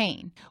have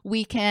pain.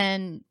 We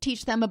can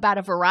teach them about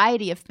a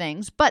variety of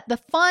things, but the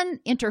fun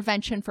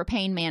intervention for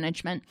pain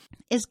management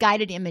is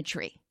guided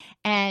imagery.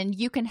 And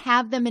you can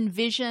have them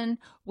envision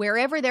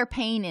wherever their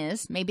pain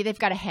is. Maybe they've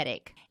got a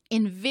headache.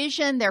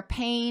 Envision their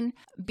pain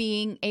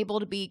being able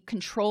to be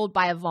controlled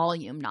by a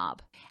volume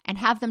knob and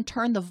have them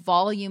turn the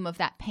volume of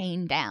that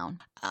pain down.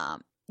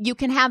 You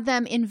can have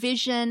them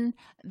envision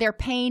their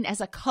pain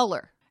as a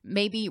color,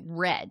 maybe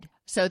red.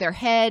 So their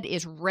head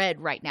is red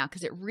right now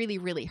because it really,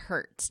 really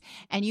hurts.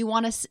 And you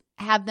want to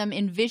have them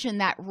envision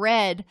that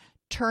red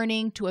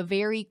turning to a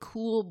very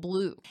cool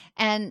blue.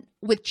 And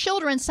with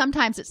children,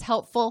 sometimes it's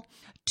helpful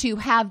to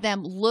have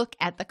them look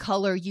at the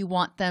color you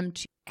want them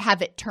to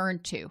have it turn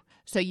to.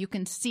 So you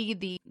can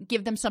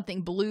give them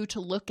something blue to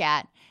look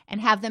at and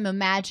have them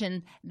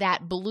imagine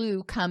that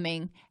blue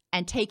coming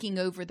and taking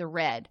over the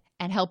red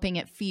and helping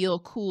it feel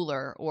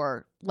cooler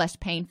or less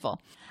painful.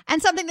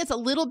 And something that's a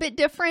little bit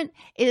different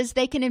is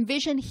they can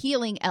envision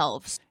healing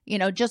elves.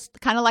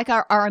 Just kind of like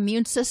our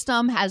immune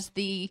system has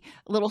the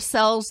little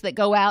cells that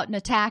go out and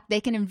attack. They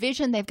can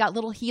envision they've got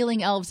little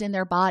healing elves in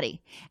their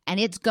body, and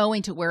it's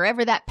going to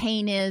wherever that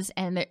pain is,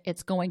 and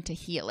it's going to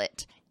heal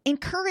it.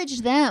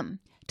 Encourage them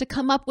to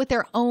come up with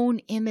their own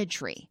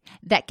imagery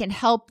that can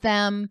help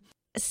them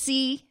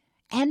see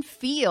and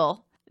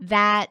feel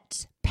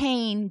that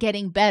pain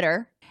getting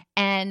better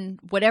and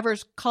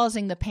whatever's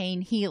causing the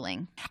pain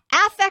healing.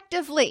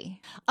 Affectively,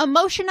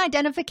 emotion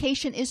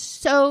identification is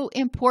so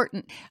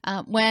important.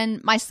 When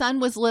my son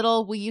was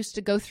little, we used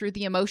to go through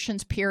the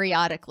emotions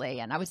periodically,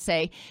 and I would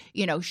say,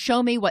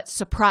 show me what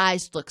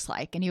surprised looks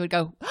like. And he would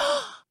go,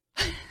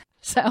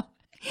 so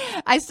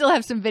I still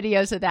have some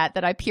videos of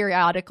that I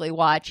periodically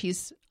watch.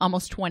 He's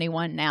almost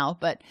 21 now,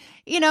 but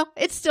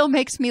it still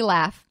makes me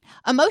laugh.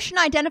 Emotion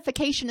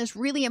identification is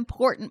really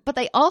important, but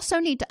they also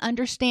need to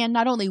understand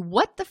not only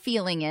what the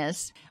feeling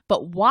is,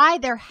 but why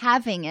they're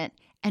having it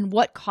and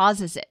what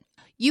causes it.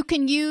 You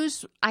can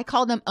use, I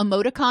call them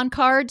emoticon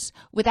cards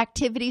with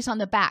activities on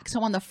the back.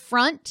 So on the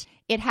front,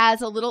 it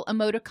has a little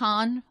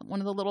emoticon, one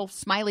of the little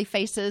smiley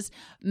faces,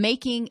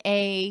 making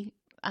a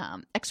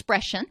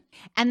expression.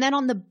 And then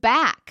on the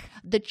back,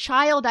 the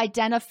child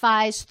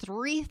identifies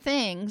 3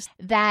 things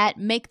that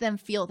make them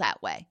feel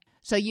that way.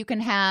 So you can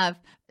have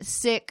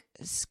sick,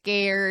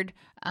 scared,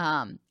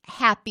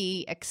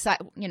 happy,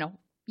 excited,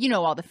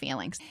 all the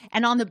feelings.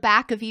 And on the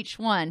back of each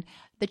one,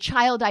 the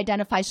child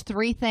identifies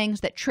 3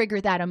 things that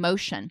trigger that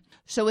emotion.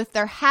 So if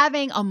they're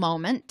having a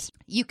moment,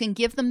 you can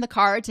give them the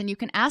cards and you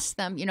can ask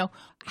them,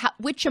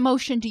 which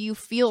emotion do you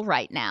feel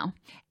right now?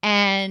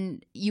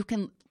 And you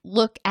can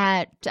look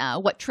at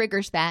what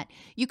triggers that.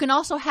 You can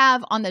also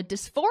have on the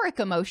dysphoric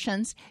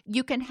emotions,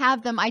 you can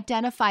have them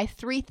identify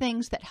 3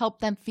 things that help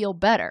them feel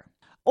better.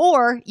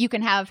 Or you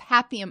can have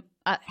happy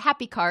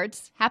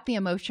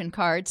emotion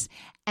cards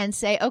and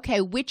say, okay,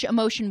 which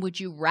emotion would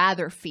you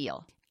rather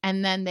feel?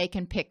 And then they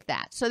can pick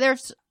that. So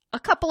there's a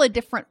couple of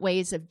different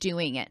ways of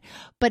doing it,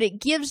 but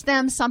it gives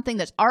them something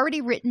that's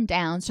already written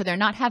down so they're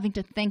not having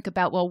to think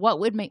about, well,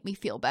 what would make me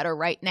feel better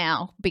right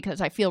now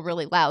because I feel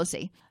really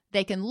lousy.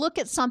 They can look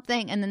at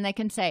something and then they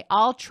can say,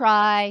 I'll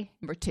try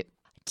number 2.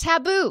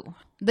 Taboo,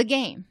 the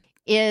game,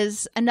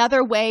 is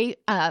another way,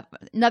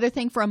 another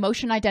thing for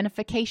emotion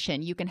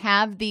identification. You can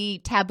have the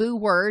taboo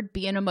word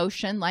be an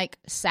emotion like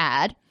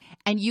sad,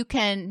 and you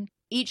can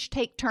each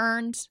take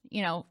turns,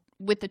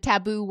 with the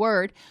taboo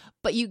word,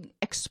 but you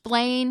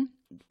explain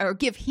or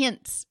give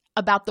hints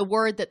about the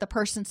word that the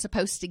person's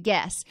supposed to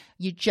guess.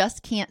 You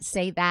just can't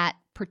say that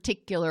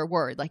particular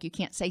word, like you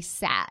can't say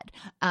sad,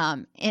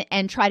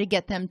 and try to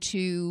get them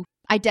to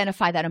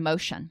identify that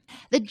emotion.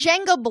 The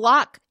Jenga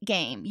block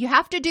game, you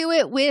have to do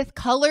it with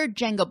colored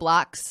Jenga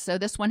blocks. So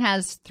this one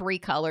has 3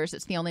 colors.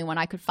 It's the only one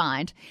I could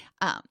find.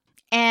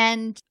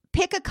 And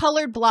pick a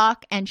colored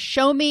block and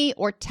show me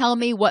or tell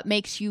me what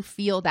makes you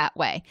feel that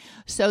way.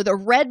 So the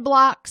red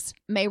blocks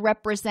may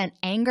represent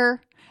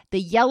anger. The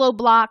yellow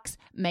blocks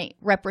may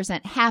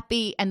represent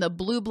happy, and the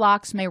blue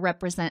blocks may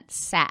represent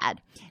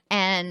sad.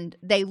 And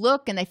they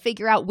look and they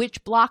figure out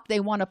which block they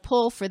want to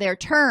pull for their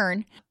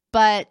turn,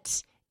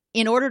 but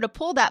in order to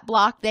pull that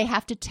block, they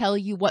have to tell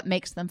you what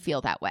makes them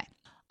feel that way.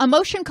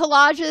 Emotion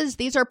collages,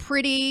 these are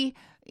pretty,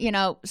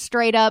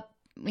 straight up,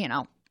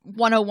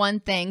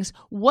 101 things.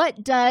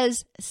 What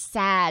does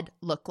sad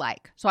look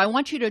like? So I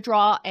want you to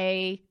draw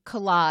a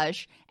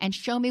collage and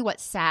show me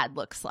what sad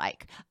looks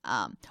like.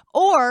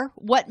 Or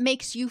what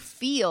makes you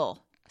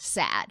feel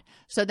sad.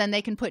 So then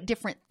they can put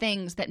different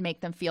things that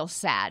make them feel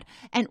sad.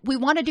 And we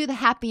want to do the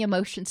happy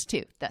emotions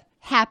too. The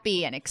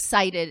happy and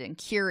excited and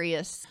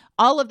curious.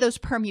 All of those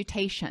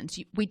permutations.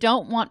 We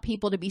don't want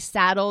people to be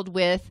saddled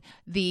with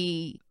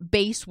the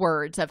base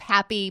words of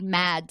happy,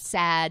 mad,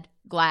 sad,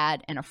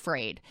 glad, and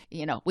afraid.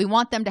 We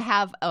want them to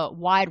have a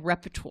wide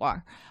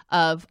repertoire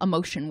of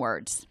emotion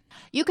words.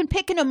 You can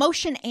pick an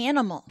emotion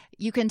animal.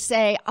 You can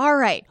say, all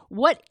right,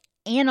 what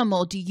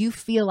animal do you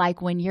feel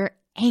like when you're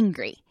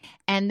angry?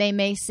 And they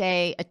may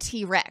say a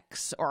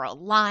T-Rex or a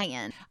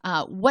lion.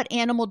 What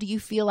animal do you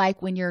feel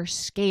like when you're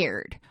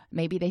scared?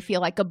 Maybe they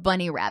feel like a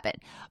bunny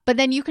rabbit. But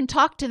then you can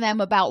talk to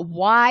them about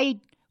why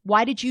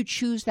did you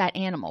choose that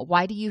animal?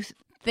 Why do you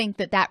think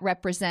that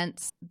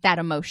represents that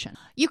emotion?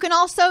 You can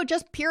also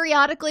just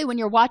periodically, when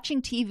you're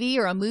watching TV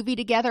or a movie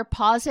together,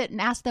 pause it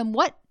and ask them,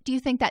 what do you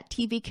think that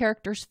TV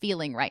character's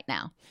feeling right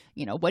now?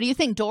 What do you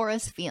think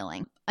Dora's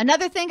feeling?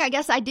 Another thing I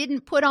guess I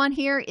didn't put on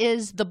here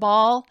is the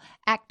ball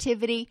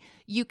activity.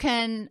 You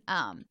can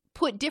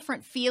put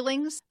different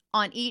feelings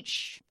on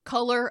each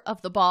color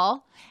of the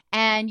ball,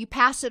 and you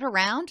pass it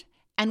around.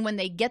 And when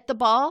they get the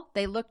ball,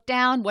 they look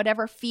down,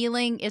 whatever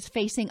feeling is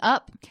facing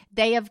up.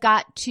 They have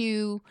got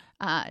to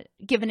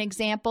give an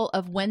example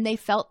of when they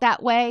felt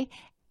that way.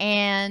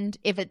 And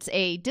if it's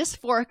a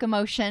dysphoric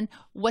emotion,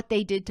 what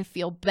they did to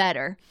feel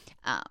better.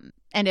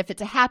 And if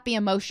it's a happy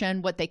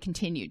emotion, what they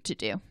continued to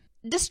do.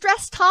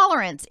 Distress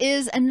tolerance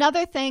is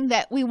another thing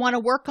that we want to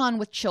work on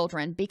with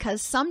children,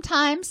 because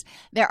sometimes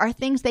there are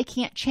things they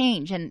can't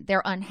change and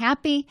they're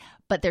unhappy,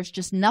 but there's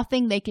just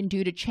nothing they can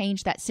do to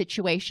change that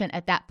situation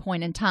at that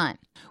point in time.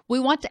 We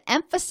want to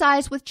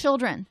emphasize with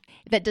children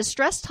that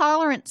distress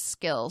tolerance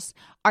skills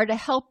are to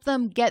help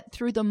them get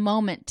through the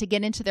moment, to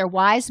get into their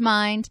wise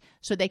mind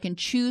so they can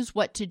choose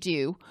what to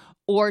do,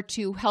 or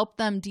to help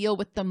them deal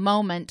with the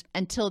moment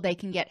until they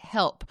can get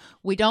help.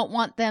 We don't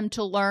want them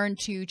to learn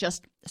to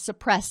just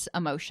suppress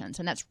emotions,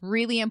 and that's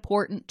really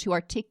important to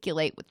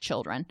articulate with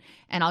children,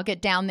 and I'll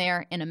get down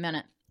there in a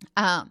minute.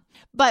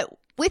 But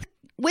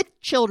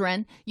with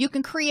children, you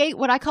can create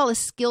what I call a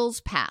skills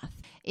path.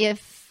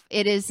 If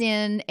it is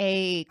in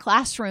a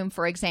classroom,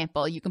 for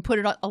example, you can put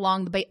it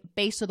along the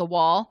base of the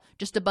wall,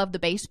 just above the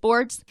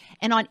baseboards,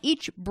 and on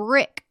each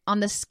brick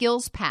on the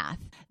skills path,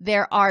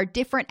 there are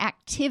different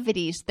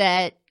activities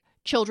that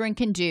children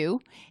can do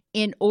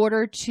in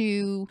order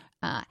to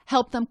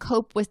help them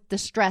cope with the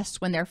stress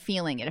when they're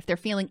feeling it. If they're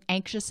feeling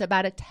anxious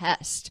about a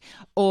test,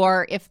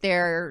 or if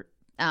they're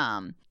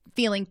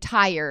feeling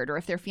tired, or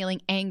if they're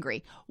feeling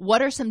angry,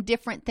 what are some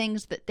different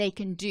things that they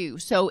can do?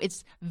 So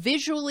it's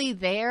visually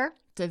there.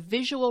 It's a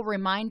visual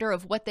reminder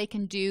of what they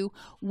can do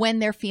when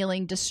they're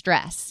feeling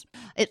distress.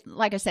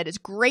 Like I said, it's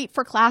great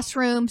for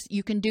classrooms.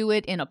 You can do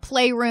it in a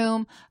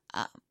playroom.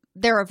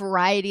 There are a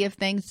variety of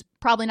things,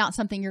 probably not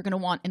something you're going to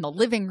want in the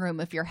living room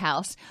of your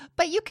house,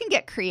 but you can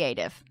get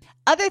creative.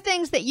 Other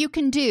things that you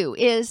can do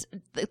is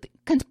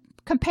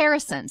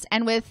comparisons.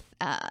 And with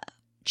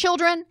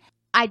children,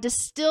 I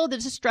distill the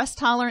distress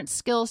tolerance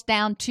skills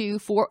down to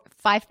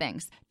 5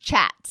 things: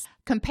 chats,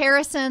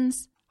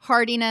 comparisons,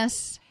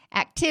 hardiness,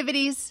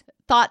 activities,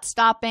 thought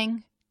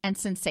stopping, and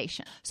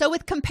sensation. So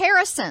with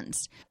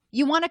comparisons,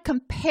 you want to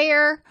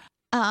compare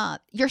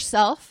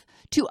yourself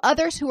to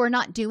others who are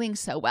not doing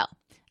so well.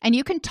 And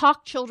you can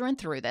talk children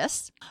through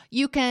this.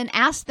 You can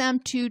ask them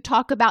to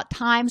talk about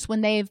times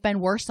when they've been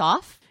worse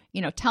off.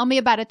 Tell me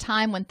about a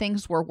time when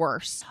things were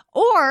worse.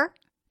 Or,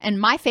 and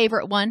my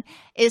favorite one,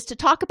 is to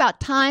talk about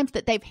times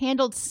that they've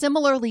handled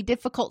similarly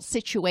difficult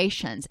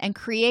situations and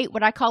create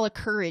what I call a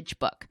courage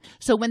book.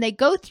 So when they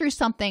go through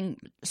something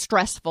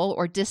stressful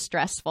or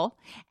distressful,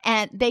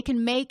 and they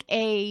can make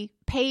a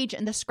page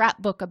in the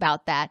scrapbook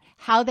about that,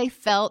 how they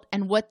felt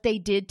and what they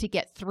did to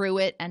get through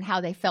it and how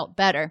they felt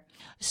better.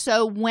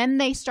 So when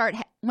they start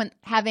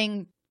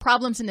having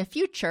problems in the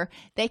future,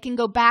 they can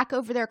go back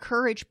over their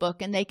courage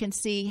book and they can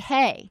see,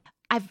 hey,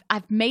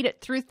 I've made it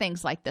through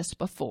things like this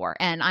before,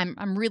 and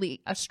I'm really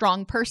a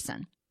strong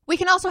person. We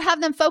can also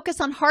have them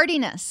focus on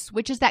hardiness,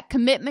 which is that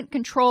commitment,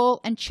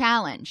 control, and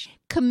challenge.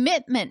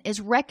 Commitment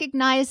is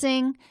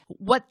recognizing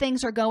what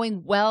things are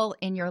going well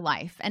in your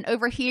life. And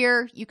over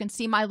here, you can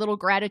see my little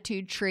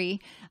gratitude tree.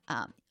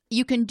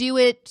 You can do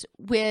it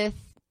with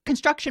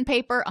construction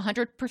paper,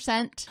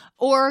 100%,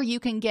 or you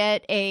can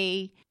get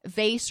a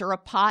vase or a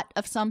pot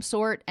of some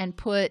sort and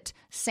put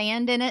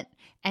sand in it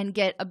and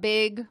get a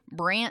big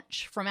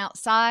branch from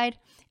outside.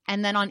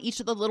 And then on each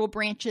of the little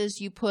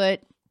branches, you put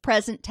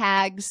present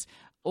tags,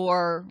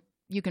 or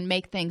you can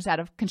make things out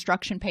of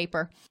construction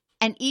paper.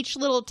 And each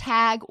little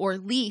tag or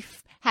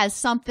leaf has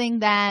something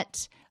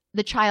that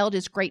the child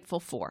is grateful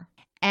for.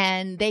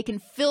 And they can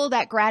fill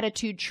that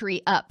gratitude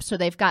tree up so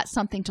they've got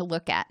something to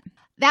look at.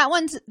 That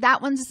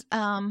one's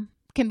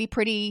can be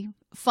pretty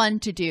fun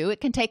to do. It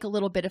can take a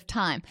little bit of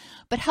time,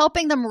 but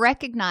helping them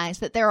recognize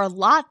that there are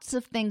lots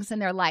of things in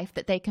their life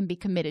that they can be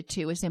committed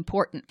to is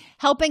important.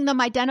 Helping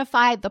them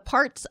identify the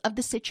parts of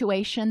the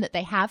situation that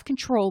they have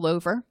control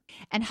over,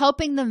 and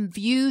helping them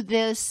view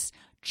this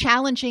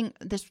challenging,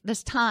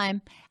 this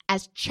time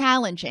as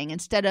challenging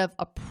instead of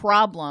a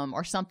problem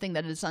or something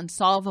that is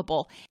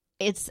unsolvable.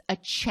 It's a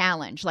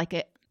challenge,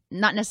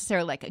 not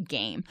necessarily like a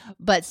game,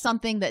 but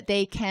something that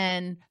they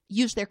can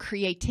use their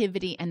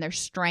creativity and their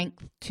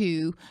strength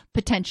to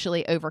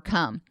potentially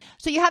overcome.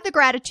 So you have the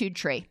gratitude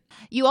tree.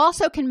 You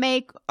also can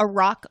make a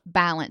rock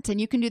balance, and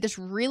you can do this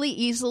really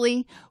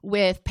easily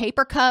with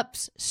paper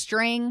cups,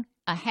 string,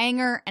 a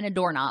hanger, and a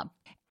doorknob.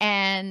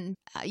 And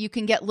you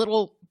can get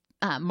little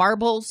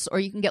marbles, or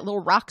you can get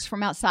little rocks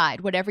from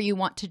outside, whatever you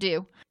want to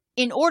do.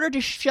 In order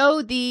to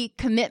show the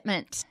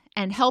commitment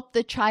and help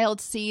the child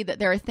see that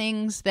there are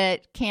things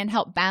that can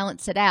help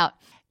balance it out,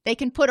 they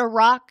can put a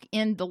rock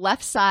in the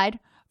left side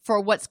for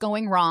what's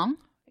going wrong,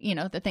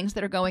 the things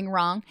that are going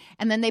wrong.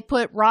 And then they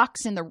put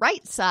rocks in the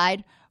right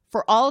side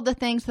for all the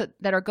things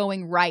that are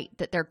going right,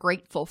 that they're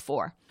grateful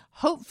for.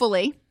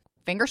 Hopefully,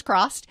 fingers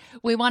crossed,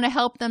 we want to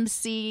help them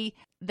see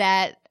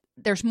that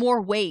there's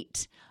more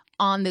weight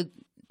on the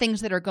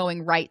things that are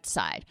going right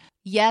side.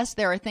 Yes,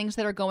 there are things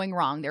that are going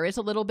wrong. There is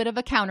a little bit of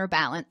a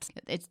counterbalance.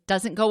 It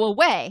doesn't go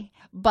away,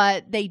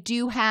 but they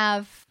do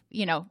have,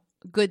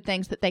 good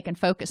things that they can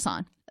focus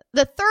on.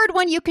 The third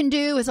one you can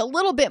do is a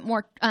little bit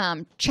more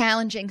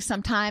challenging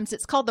sometimes.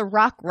 It's called the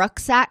rock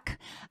rucksack.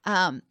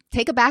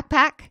 Take a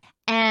backpack,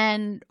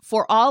 and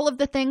for all of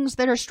the things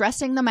that are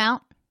stressing them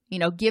out,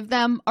 give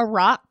them a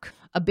rock,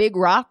 a big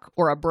rock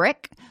or a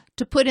brick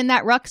to put in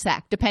that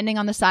rucksack. Depending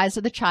on the size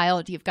of the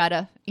child, you've got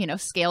to,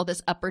 scale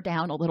this up or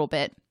down a little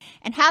bit,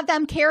 and have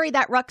them carry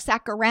that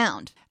rucksack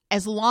around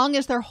as long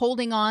as they're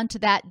holding on to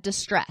that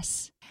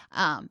distress.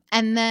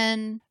 And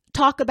then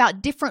talk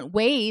about different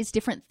ways,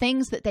 different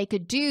things that they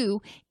could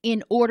do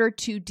in order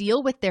to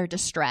deal with their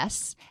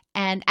distress.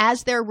 And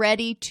as they're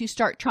ready to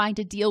start trying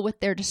to deal with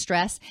their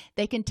distress,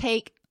 they can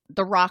take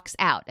the rocks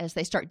out as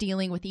they start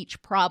dealing with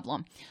each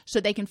problem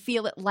so they can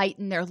feel it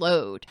lighten their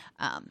load.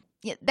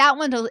 That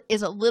one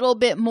is a little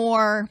bit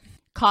more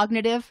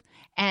cognitive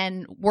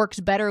and works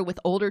better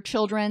with older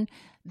children.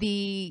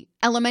 The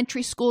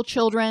elementary school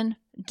children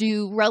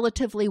do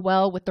relatively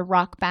well with the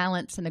rock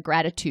balance and the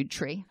gratitude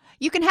tree.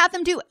 You can have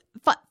them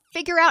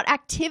figure out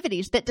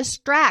activities that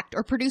distract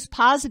or produce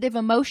positive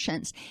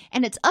emotions.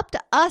 And it's up to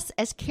us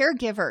as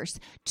caregivers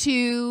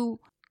to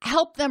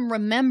help them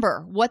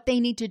remember what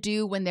they need to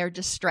do when they're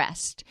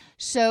distressed.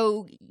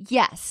 So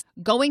yes,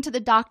 going to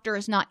the doctor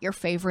is not your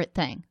favorite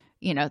thing,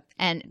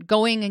 and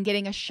going and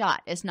getting a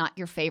shot is not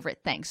your favorite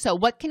thing. So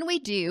what can we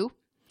do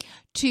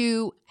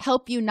to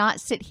help you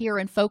not sit here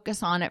and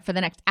focus on it for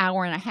the next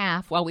hour and a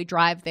half while we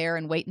drive there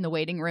and wait in the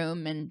waiting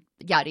room and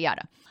yada,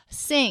 yada?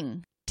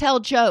 Sing, tell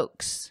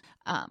jokes.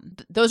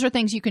 Those are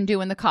things you can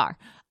do in the car.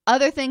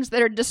 Other things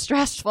that are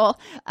distressful,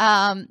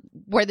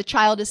 where the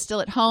child is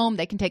still at home,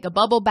 they can take a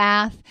bubble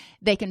bath,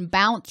 they can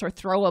bounce or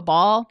throw a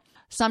ball.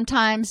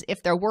 Sometimes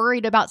if they're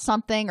worried about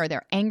something or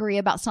they're angry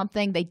about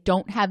something they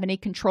don't have any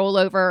control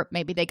over,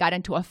 maybe they got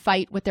into a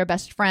fight with their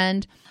best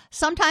friend.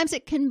 Sometimes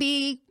it can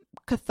be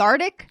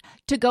cathartic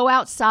to go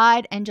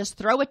outside and just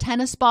throw a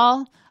tennis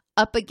ball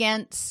up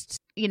against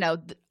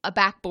a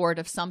backboard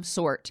of some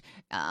sort.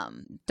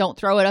 Don't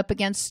throw it up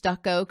against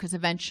stucco because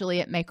eventually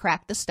it may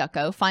crack the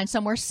stucco. Find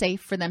somewhere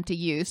safe for them to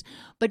use.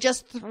 But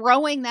just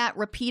throwing that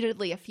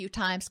repeatedly a few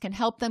times can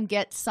help them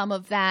get some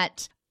of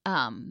that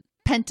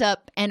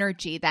pent-up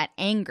energy, that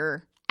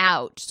anger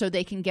out so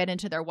they can get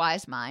into their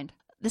wise mind.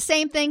 The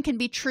same thing can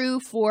be true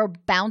for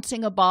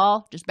bouncing a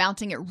ball, just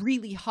bouncing it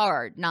really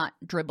hard, not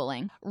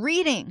dribbling.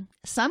 Reading.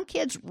 Some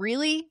kids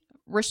really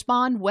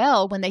respond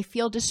well when they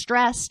feel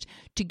distressed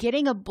to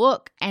getting a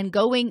book and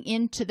going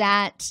into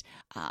that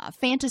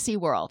fantasy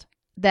world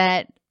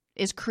that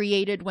is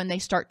created when they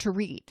start to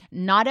read.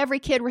 Not every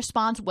kid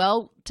responds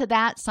well to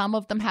that. Some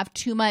of them have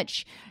too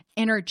much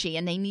energy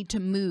and they need to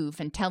move,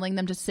 and telling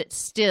them to sit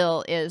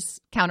still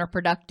is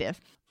counterproductive.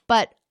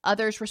 But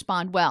others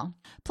respond well.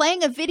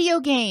 Playing a video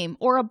game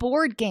or a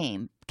board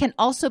game can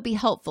also be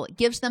helpful. It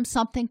gives them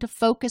something to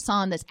focus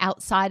on that's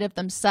outside of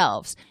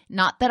themselves.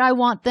 Not that I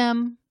want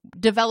them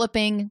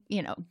developing,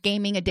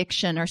 gaming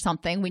addiction or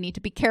something. We need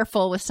to be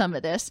careful with some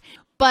of this.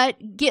 But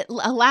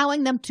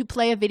allowing them to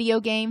play a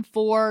video game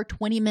for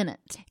 20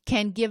 minutes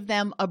can give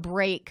them a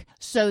break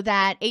so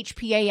that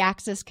HPA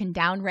axis can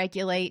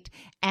downregulate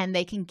and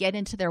they can get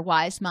into their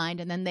wise mind,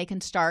 and then they can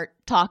start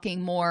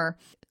talking more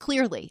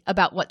clearly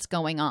about what's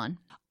going on.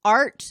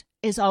 Art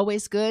is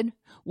always good,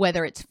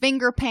 whether it's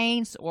finger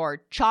paints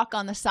or chalk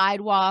on the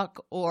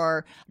sidewalk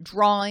or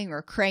drawing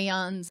or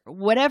crayons,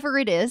 whatever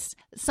it is.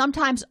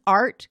 Sometimes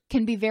art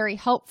can be very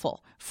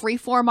helpful.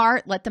 Freeform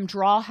art, let them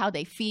draw how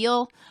they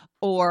feel,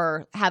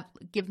 or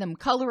give them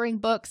coloring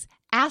books.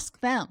 Ask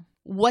them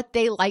what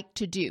they like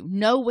to do.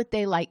 Know what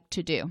they like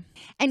to do.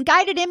 And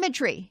guided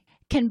imagery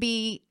can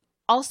be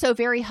also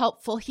very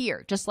helpful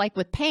here. Just like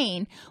with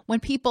pain, when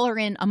people are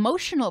in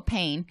emotional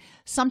pain,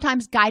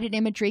 sometimes guided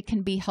imagery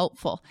can be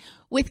helpful.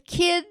 With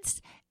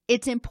kids,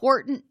 it's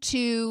important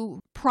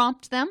to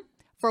prompt them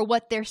for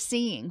what they're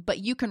seeing, but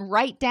you can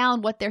write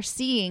down what they're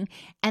seeing,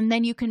 and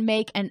then you can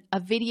make a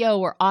video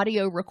or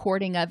audio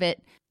recording of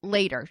it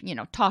later,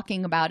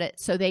 talking about it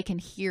so they can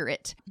hear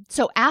it.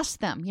 So ask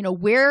them,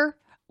 where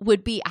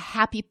would be a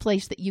happy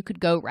place that you could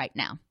go right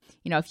now?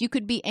 If you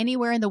could be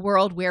anywhere in the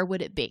world, where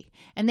would it be?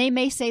 And they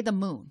may say the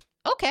moon.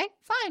 Okay,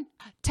 fine.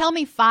 Tell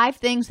me 5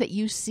 things that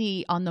you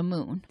see on the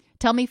moon.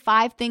 Tell me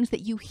 5 things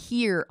that you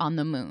hear on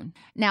the moon.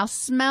 Now,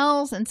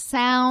 smells and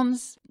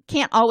sounds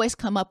can't always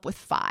come up with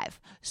 5.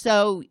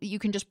 So you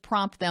can just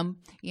prompt them,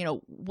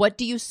 what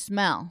do you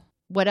smell?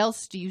 What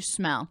else do you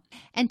smell?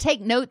 And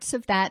take notes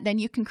of that. Then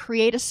you can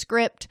create a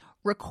script,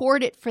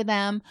 record it for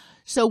them.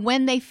 So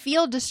when they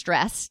feel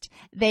distressed,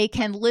 they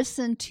can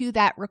listen to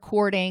that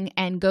recording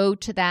and go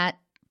to that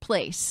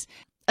place,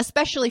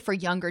 especially for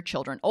younger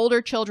children.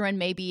 Older children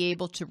may be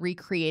able to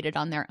recreate it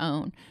on their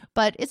own,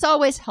 but it's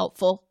always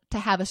helpful to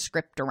have a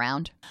script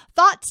around.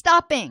 Thought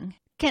stopping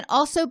can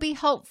also be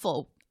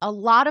helpful. a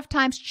lot of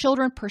times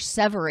children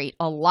perseverate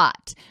a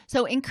lot.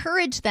 So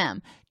encourage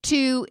them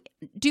to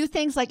do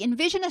things like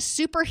envision a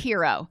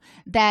superhero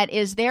that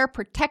is there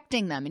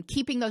protecting them and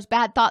keeping those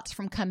bad thoughts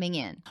from coming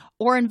in,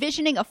 or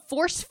envisioning a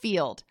force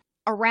field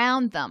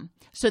around them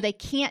so they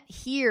can't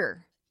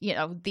hear,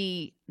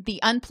 the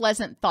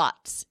unpleasant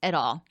thoughts at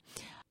all.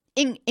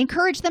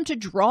 Encourage them to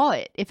draw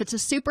it. If it's a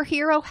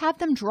superhero, have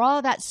them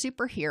draw that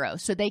superhero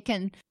so they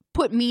can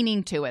put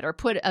meaning to it or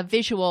put a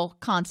visual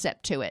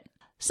concept to it.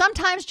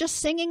 Sometimes just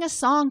singing a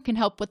song can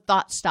help with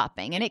thought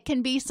stopping, and it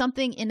can be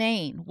something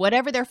inane.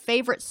 Whatever their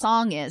favorite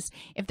song is,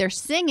 if they're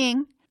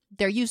singing,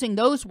 they're using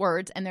those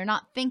words and they're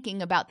not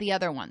thinking about the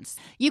other ones.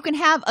 You can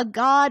have a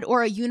God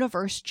or a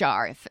universe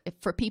jar. If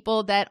for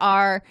people that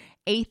are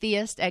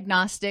atheist,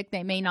 agnostic,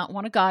 they may not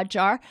want a God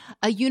jar.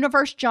 A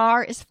universe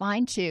jar is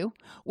fine too,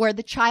 where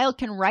the child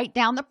can write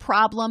down the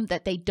problem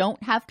that they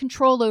don't have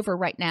control over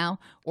right now,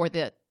 or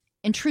the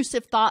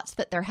intrusive thoughts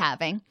that they're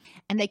having,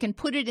 and they can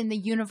put it in the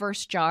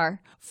universe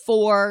jar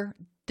for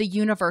the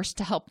universe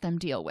to help them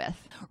deal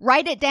with.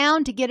 Write it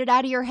down to get it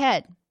out of your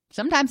head.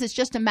 Sometimes it's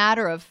just a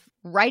matter of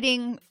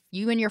writing.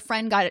 You and your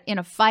friend got in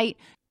a fight.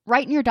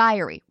 Write in your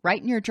diary.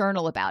 Write in your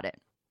journal about it.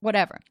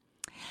 Whatever.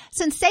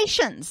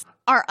 Sensations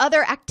are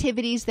other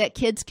activities that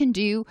kids can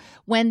do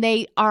when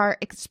they are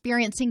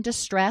experiencing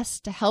distress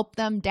to help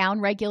them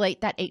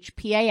downregulate that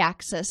HPA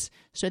axis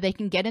so they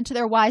can get into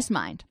their wise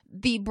mind.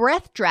 The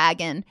breath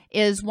dragon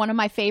is one of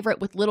my favorite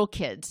with little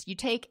kids. You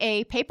take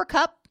a paper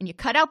cup and you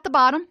cut out the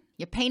bottom,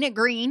 you paint it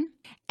green,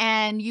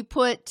 and you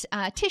put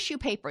tissue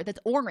paper that's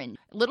orange,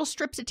 little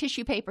strips of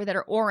tissue paper that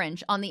are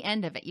orange on the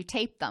end of it. You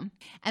tape them.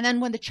 And then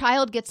when the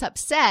child gets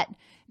upset,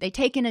 they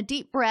take in a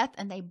deep breath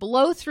and they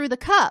blow through the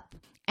cup,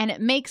 and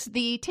it makes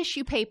the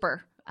tissue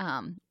paper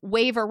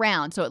wave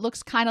around. So it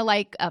looks kind of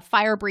like a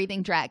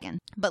fire-breathing dragon.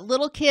 But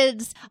little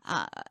kids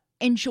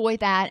enjoy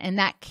that, and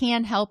that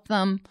can help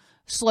them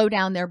slow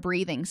down their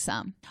breathing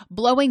some.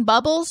 Blowing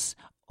bubbles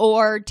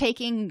or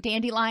taking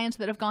dandelions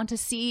that have gone to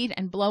seed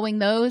and blowing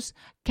those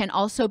can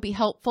also be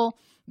helpful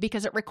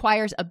because it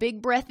requires a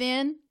big breath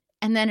in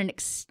and then an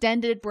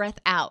extended breath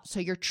out. So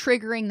you're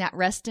triggering that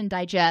rest and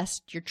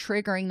digest. You're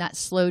triggering that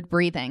slowed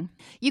breathing.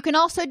 You can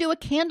also do a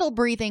candle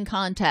breathing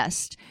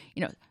contest.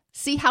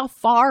 See how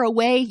far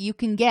away you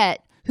can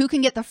get, who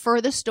can get the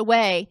furthest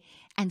away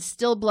and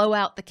still blow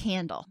out the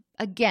candle.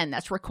 Again,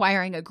 that's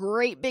requiring a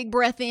great big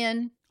breath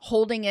in,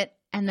 holding it,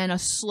 and then a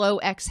slow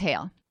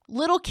exhale.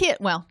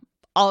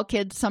 All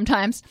kids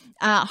sometimes.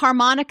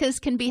 Harmonicas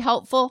can be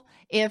helpful.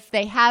 If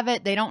they have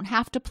it, they don't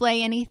have to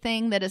play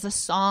anything that is a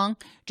song.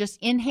 Just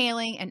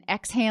inhaling and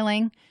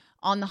exhaling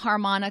on the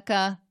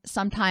harmonica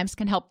sometimes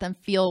can help them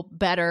feel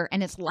better,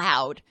 and it's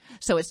loud,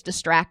 so it's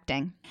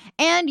distracting.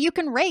 And you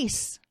can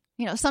race.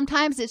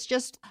 Sometimes it's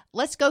just,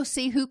 let's go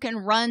see who can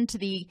run to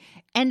the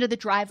end of the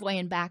driveway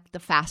and back the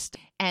fastest.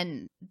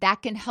 And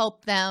that can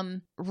help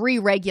them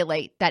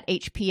re-regulate that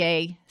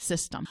HPA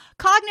system.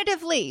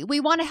 Cognitively,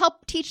 we want to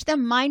help teach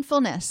them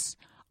mindfulness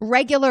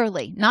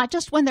regularly, not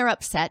just when they're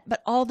upset,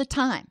 but all the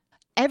time.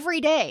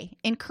 Every day,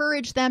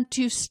 encourage them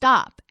to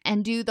stop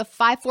and do the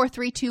 5, 4,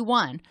 3, 2,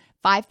 1.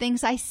 5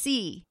 things I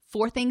see,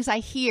 4 things I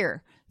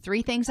hear,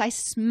 3 things I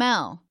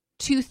smell,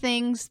 2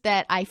 things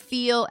that I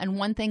feel, and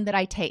 1 thing that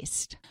I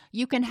taste.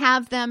 You can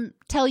have them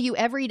tell you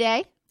every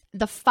day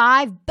the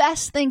 5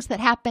 best things that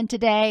happened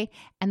today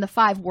and the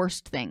 5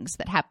 worst things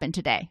that happened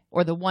today,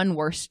 or the 1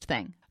 worst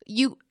thing.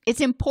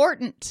 It's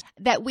important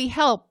that we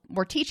help.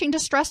 We're teaching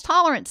distress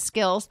tolerance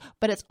skills,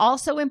 but it's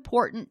also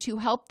important to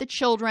help the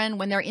children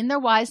when they're in their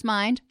wise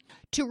mind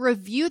to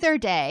review their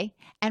day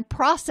and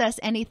process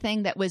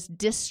anything that was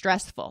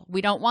distressful.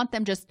 We don't want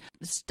them just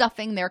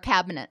stuffing their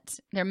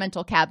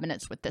mental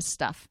cabinets with this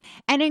stuff.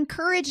 And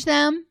encourage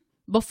them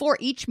before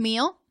each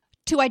meal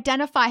to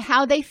identify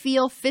how they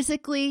feel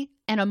physically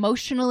and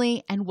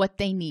emotionally and what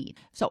they need.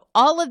 So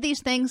all of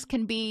these things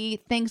can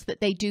be things that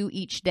they do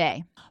each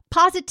day.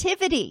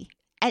 Positivity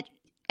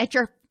at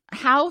your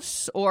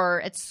house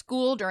or at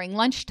school during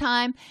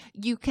lunchtime,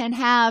 you can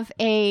have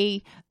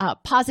a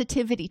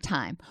positivity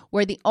time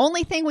where the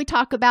only thing we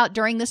talk about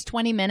during this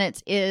 20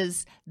 minutes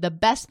is the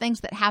best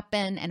things that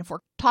happen. And if we're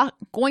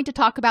going to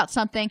talk about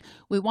something,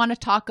 we want to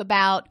talk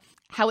about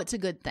how it's a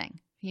good thing.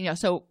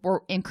 So we're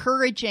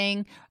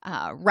encouraging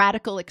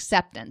radical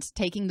acceptance,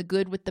 taking the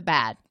good with the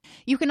bad.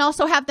 You can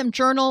also have them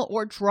journal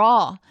or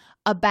draw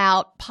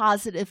about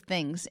positive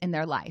things in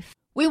their life.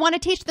 We want to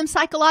teach them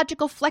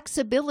psychological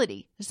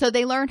flexibility so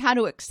they learn how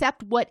to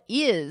accept what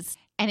is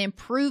and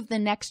improve the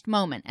next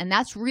moment. And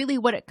that's really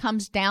what it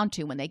comes down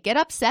to. When they get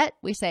upset,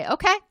 we say,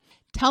 okay,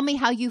 tell me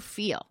how you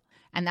feel.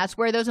 And that's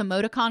where those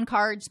emoticon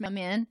cards come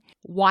in.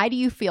 Why do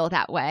you feel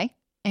that way?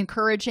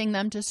 Encouraging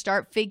them to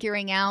start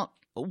figuring out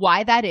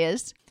why that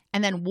is.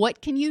 And then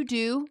what can you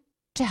do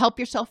to help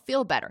yourself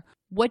feel better?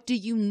 What do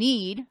you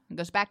need? It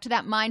goes back to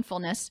that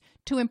mindfulness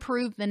to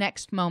improve the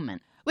next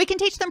moment. We can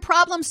teach them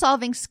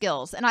problem-solving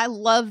skills, and I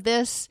love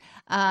this.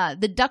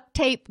 The duct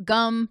tape,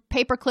 gum,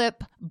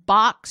 paperclip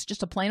box,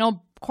 just a plain old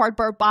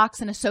cardboard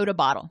box and a soda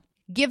bottle.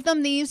 Give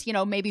them these,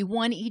 maybe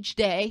one each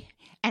day,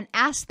 and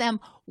ask them,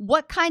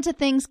 what kinds of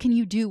things can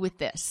you do with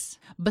this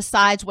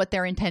besides what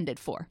they're intended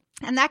for?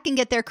 And that can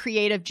get their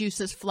creative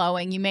juices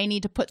flowing. You may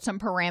need to put some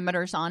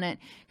parameters on it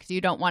because you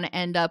don't want to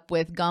end up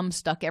with gum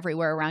stuck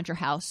everywhere around your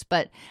house.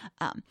 But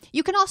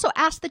you can also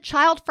ask the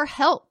child for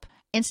help.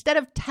 Instead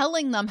of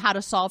telling them how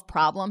to solve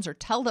problems or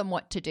tell them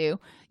what to do,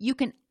 you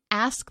can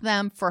ask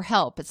them for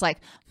help. It's like,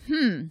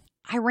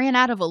 I ran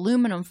out of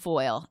aluminum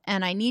foil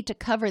and I need to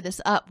cover this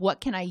up. What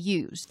can I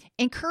use?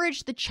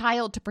 Encourage the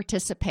child to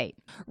participate.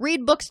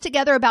 Read books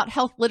together about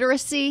health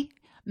literacy.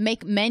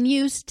 Make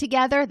menus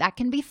together. That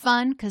can be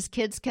fun because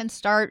kids can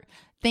start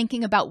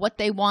thinking about what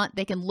they want.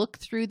 They can look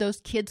through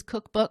those kids'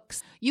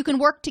 cookbooks. You can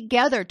work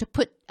together to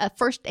put a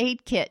first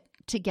aid kit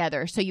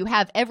together so you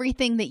have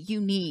everything that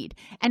you need,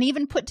 and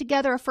even put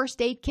together a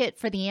first aid kit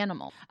for the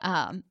animal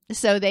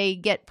so they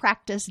get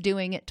practice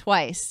doing it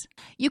twice.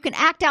 You can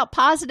act out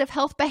positive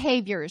health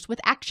behaviors with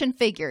action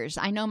figures.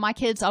 I know my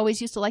kids always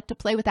used to like to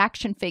play with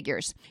action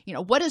figures.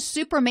 What does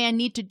Superman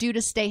need to do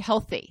to stay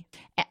healthy?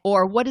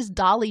 Or what is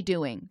Dolly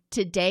doing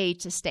today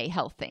to stay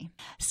healthy?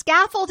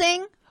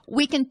 Scaffolding.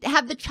 We can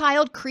have the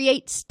child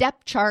create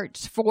step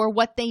charts for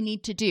what they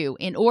need to do.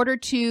 In order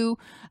to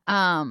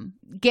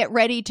get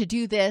ready to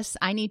do this,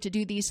 I need to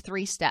do these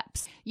 3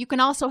 steps. You can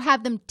also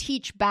have them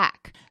teach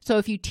back. So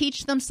if you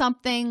teach them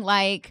something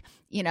like,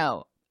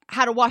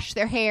 how to wash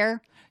their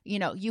hair,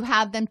 you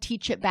have them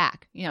teach it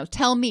back.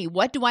 Tell me,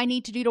 what do I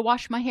need to do to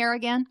wash my hair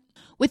again?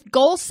 With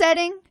goal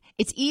setting,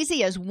 it's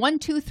easy as 1,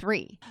 2,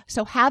 3.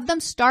 So have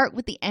them start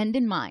with the end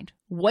in mind.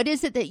 What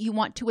is it that you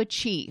want to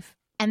achieve?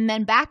 And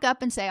then back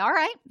up and say, all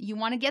right, you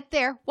want to get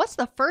there. What's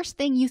the first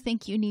thing you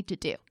think you need to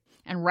do?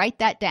 And write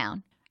that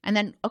down. And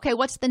then, okay,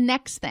 what's the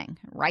next thing?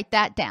 Write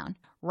that down.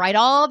 Write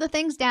all the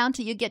things down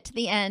till you get to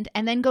the end,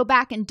 and then go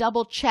back and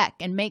double check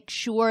and make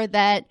sure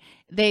that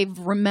they've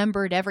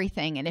remembered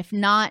everything. And if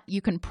not,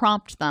 you can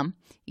prompt them.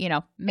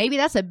 Maybe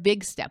that's a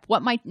big step.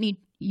 What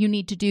you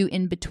need to do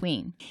in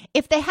between.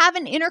 If they have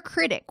an inner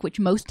critic, which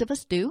most of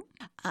us do,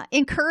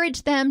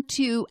 encourage them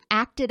to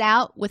act it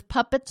out with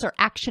puppets or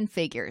action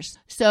figures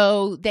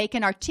so they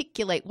can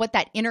articulate what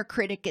that inner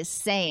critic is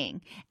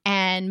saying.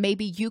 And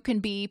maybe you can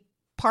be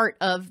part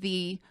of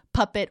the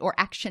puppet or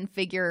action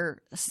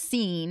figure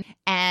scene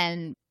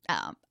and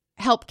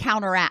help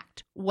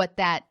counteract what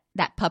that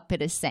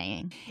puppet is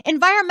saying.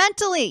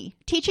 Environmentally,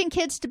 teaching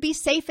kids to be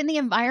safe in the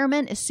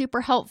environment is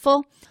super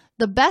helpful.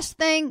 The best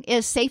thing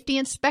is safety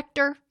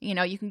inspector.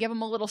 You can give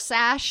them a little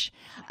sash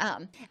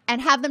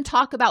and have them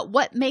talk about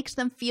what makes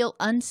them feel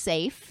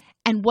unsafe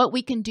and what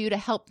we can do to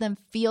help them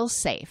feel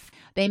safe.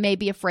 They may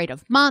be afraid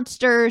of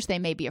monsters. They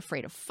may be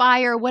afraid of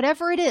fire,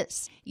 whatever it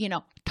is.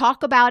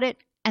 Talk about it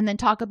and then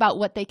talk about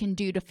what they can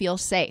do to feel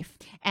safe.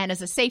 And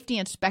as a safety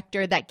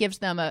inspector, that gives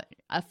them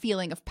a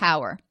feeling of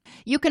power.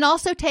 You can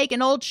also take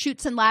an old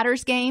Chutes and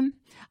Ladders game.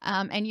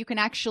 And you can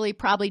actually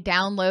probably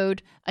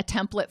download a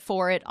template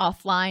for it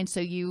offline so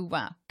you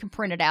can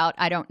print it out.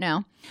 I don't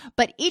know.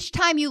 But each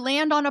time you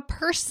land on a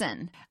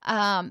person,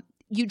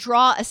 you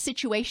draw a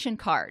situation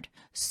card.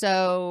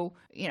 So,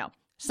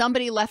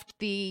 somebody left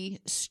the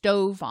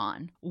stove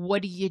on.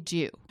 What do you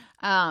do?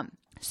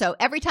 So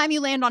every time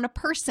you land on a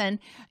person,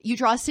 you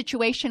draw a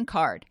situation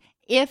card.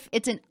 If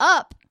it's an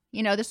up,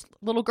 this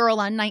little girl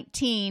on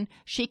 19,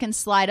 she can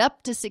slide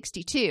up to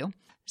 62.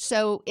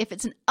 So if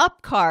it's an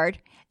up card,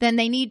 then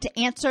they need to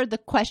answer the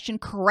question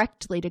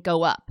correctly to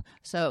go up.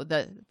 So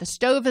the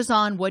stove is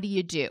on, what do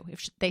you do?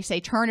 If they say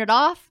turn it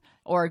off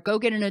or go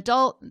get an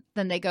adult,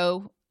 then they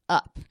go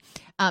up.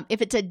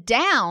 If it's a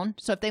down,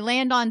 so if they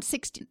land on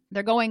 60,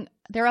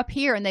 they're up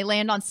here and they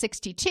land on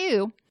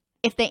 62,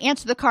 if they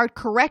answer the card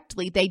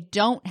correctly, they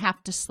don't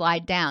have to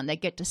slide down. They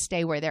get to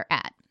stay where they're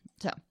at.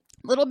 So a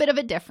little bit of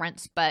a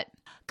difference, but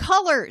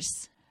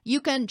colors. You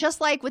can,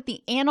 just like with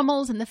the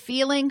animals and the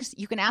feelings,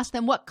 you can ask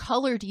them, what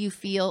color do you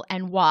feel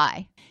and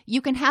why?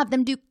 You can have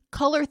them do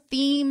color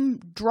theme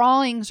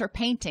drawings or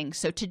paintings.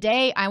 So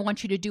today I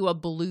want you to do a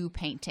blue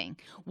painting.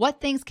 What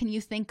things can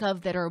you think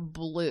of that are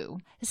blue?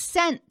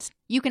 Scents.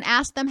 You can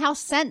ask them how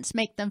scents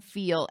make them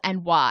feel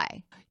and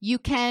why. You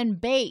can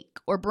bake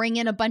or bring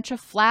in a bunch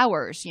of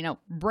flowers,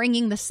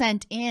 bringing the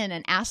scent in,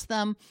 and ask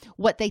them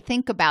what they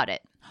think about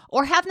it.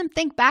 Or have them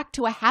think back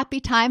to a happy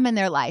time in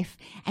their life.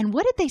 And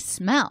what did they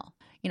smell?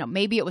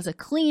 Maybe it was a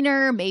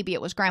cleaner, maybe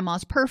it was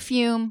grandma's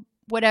perfume,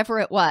 whatever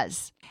it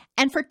was.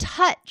 And for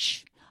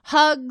touch,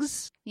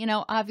 hugs,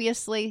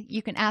 obviously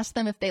you can ask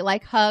them if they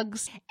like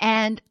hugs,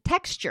 and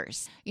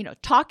textures,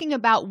 talking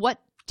about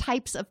what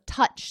types of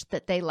touch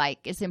that they like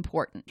is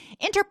important.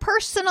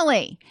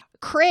 Interpersonally,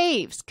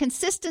 craves,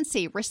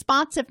 consistency,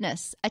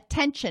 responsiveness,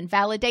 attention,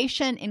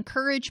 validation,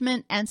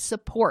 encouragement, and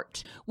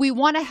support. We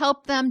want to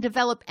help them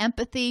develop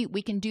empathy.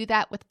 We can do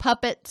that with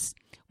puppets.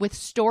 With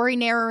story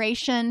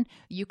narration,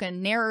 you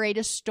can narrate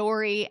a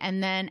story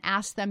and then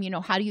ask them,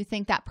 how do you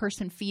think that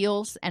person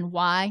feels and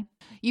why?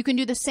 You can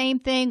do the same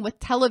thing with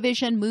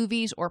television,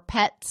 movies, or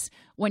pets.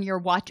 When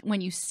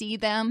you see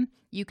them,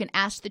 you can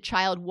ask the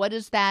child, what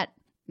does that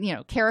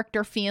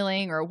character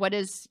feeling, or what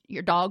is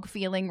your dog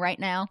feeling right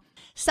now?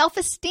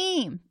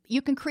 Self-esteem.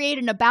 You can create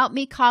an about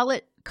me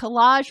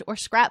collage or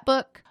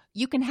scrapbook.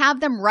 You can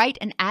have them write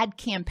an ad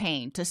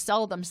campaign to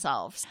sell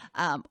themselves,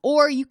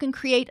 or you can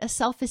create a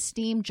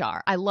self-esteem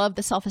jar. I love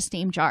the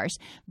self-esteem jars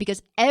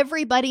because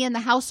everybody in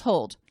the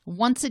household,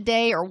 once a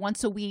day or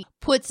once a week,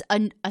 puts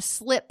a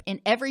slip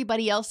in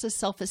everybody else's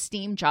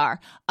self-esteem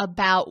jar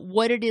about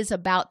what it is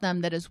about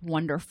them that is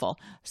wonderful.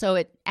 So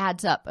it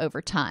adds up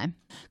over time.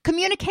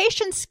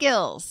 Communication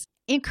skills.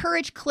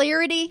 Encourage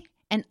clarity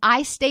and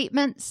I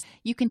statements.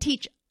 You can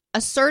teach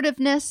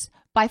assertiveness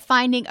by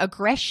finding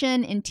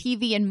aggression in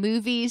TV and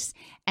movies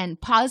and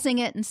pausing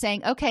it and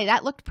saying, okay,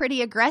 that looked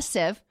pretty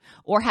aggressive,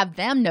 or have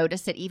them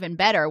notice it even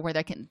better where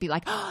they can be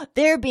like, oh,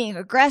 they're being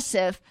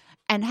aggressive,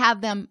 and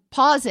have them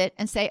pause it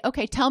and say,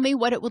 okay, tell me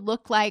what it would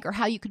look like or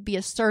how you could be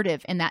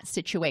assertive in that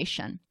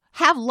situation.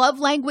 Have love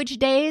language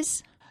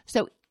days.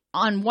 So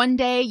on one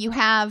day you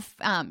have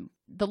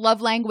the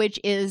love language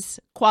is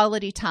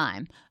quality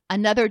time.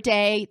 Another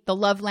day, the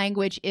love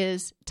language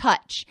is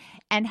touch.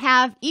 And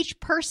have each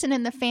person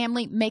in the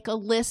family make a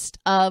list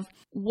of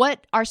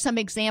what are some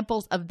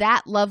examples of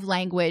that love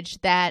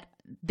language that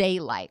they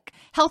like.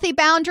 Healthy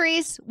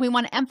boundaries, we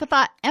want to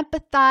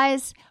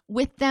empathize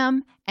with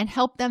them and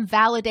help them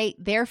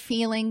validate their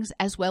feelings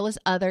as well as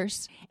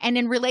others. And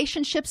in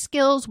relationship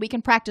skills, we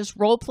can practice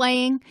role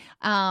playing,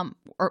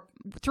 or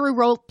through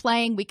role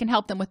playing, we can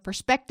help them with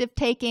perspective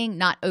taking,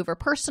 not over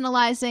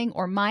personalizing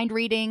or mind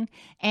reading,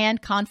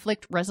 and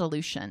conflict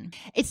resolution.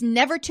 It's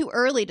never too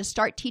early to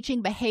start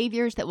teaching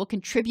behaviors that will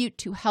contribute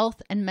to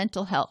health and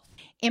mental health.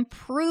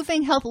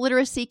 Improving health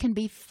literacy can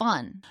be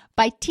fun.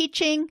 By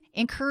teaching,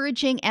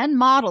 encouraging, and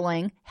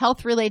modeling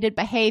health-related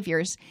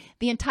behaviors,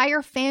 the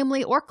entire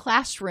family or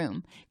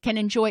classroom can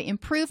enjoy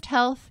improved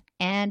health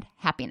and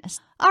happiness.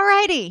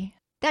 Alrighty.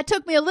 That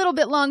took me a little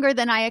bit longer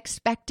than I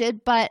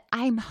expected, but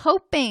I'm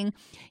hoping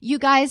you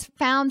guys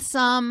found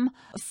some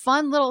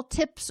fun little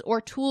tips or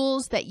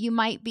tools that you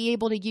might be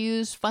able to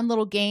use, fun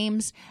little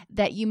games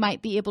that you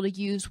might be able to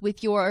use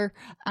with your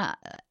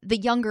the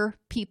younger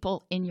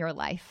people in your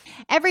life.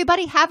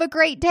 Everybody have a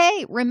great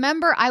day.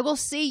 Remember, I will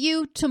see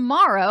you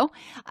tomorrow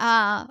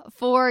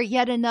for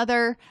yet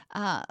another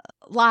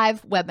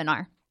live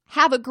webinar.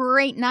 Have a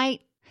great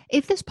night.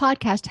 If this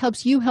podcast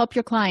helps you help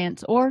your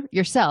clients or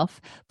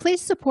yourself,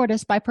 please support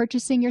us by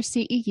purchasing your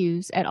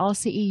CEUs at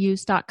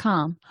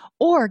allceus.com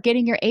or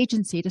getting your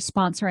agency to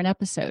sponsor an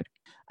episode.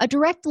 A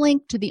direct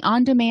link to the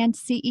on-demand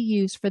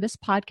CEUs for this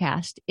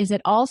podcast is at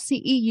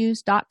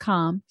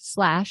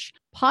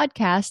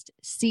allceus.com/podcast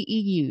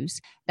CEUs.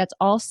 That's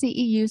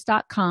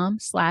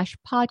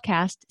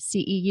allceus.com/podcast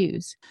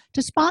CEUs.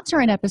 To sponsor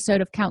an episode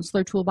of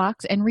Counselor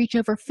Toolbox and reach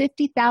over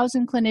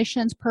 50,000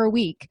 clinicians per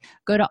week,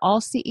 go to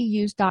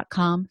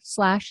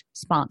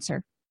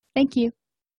allceus.com/sponsor. Thank you.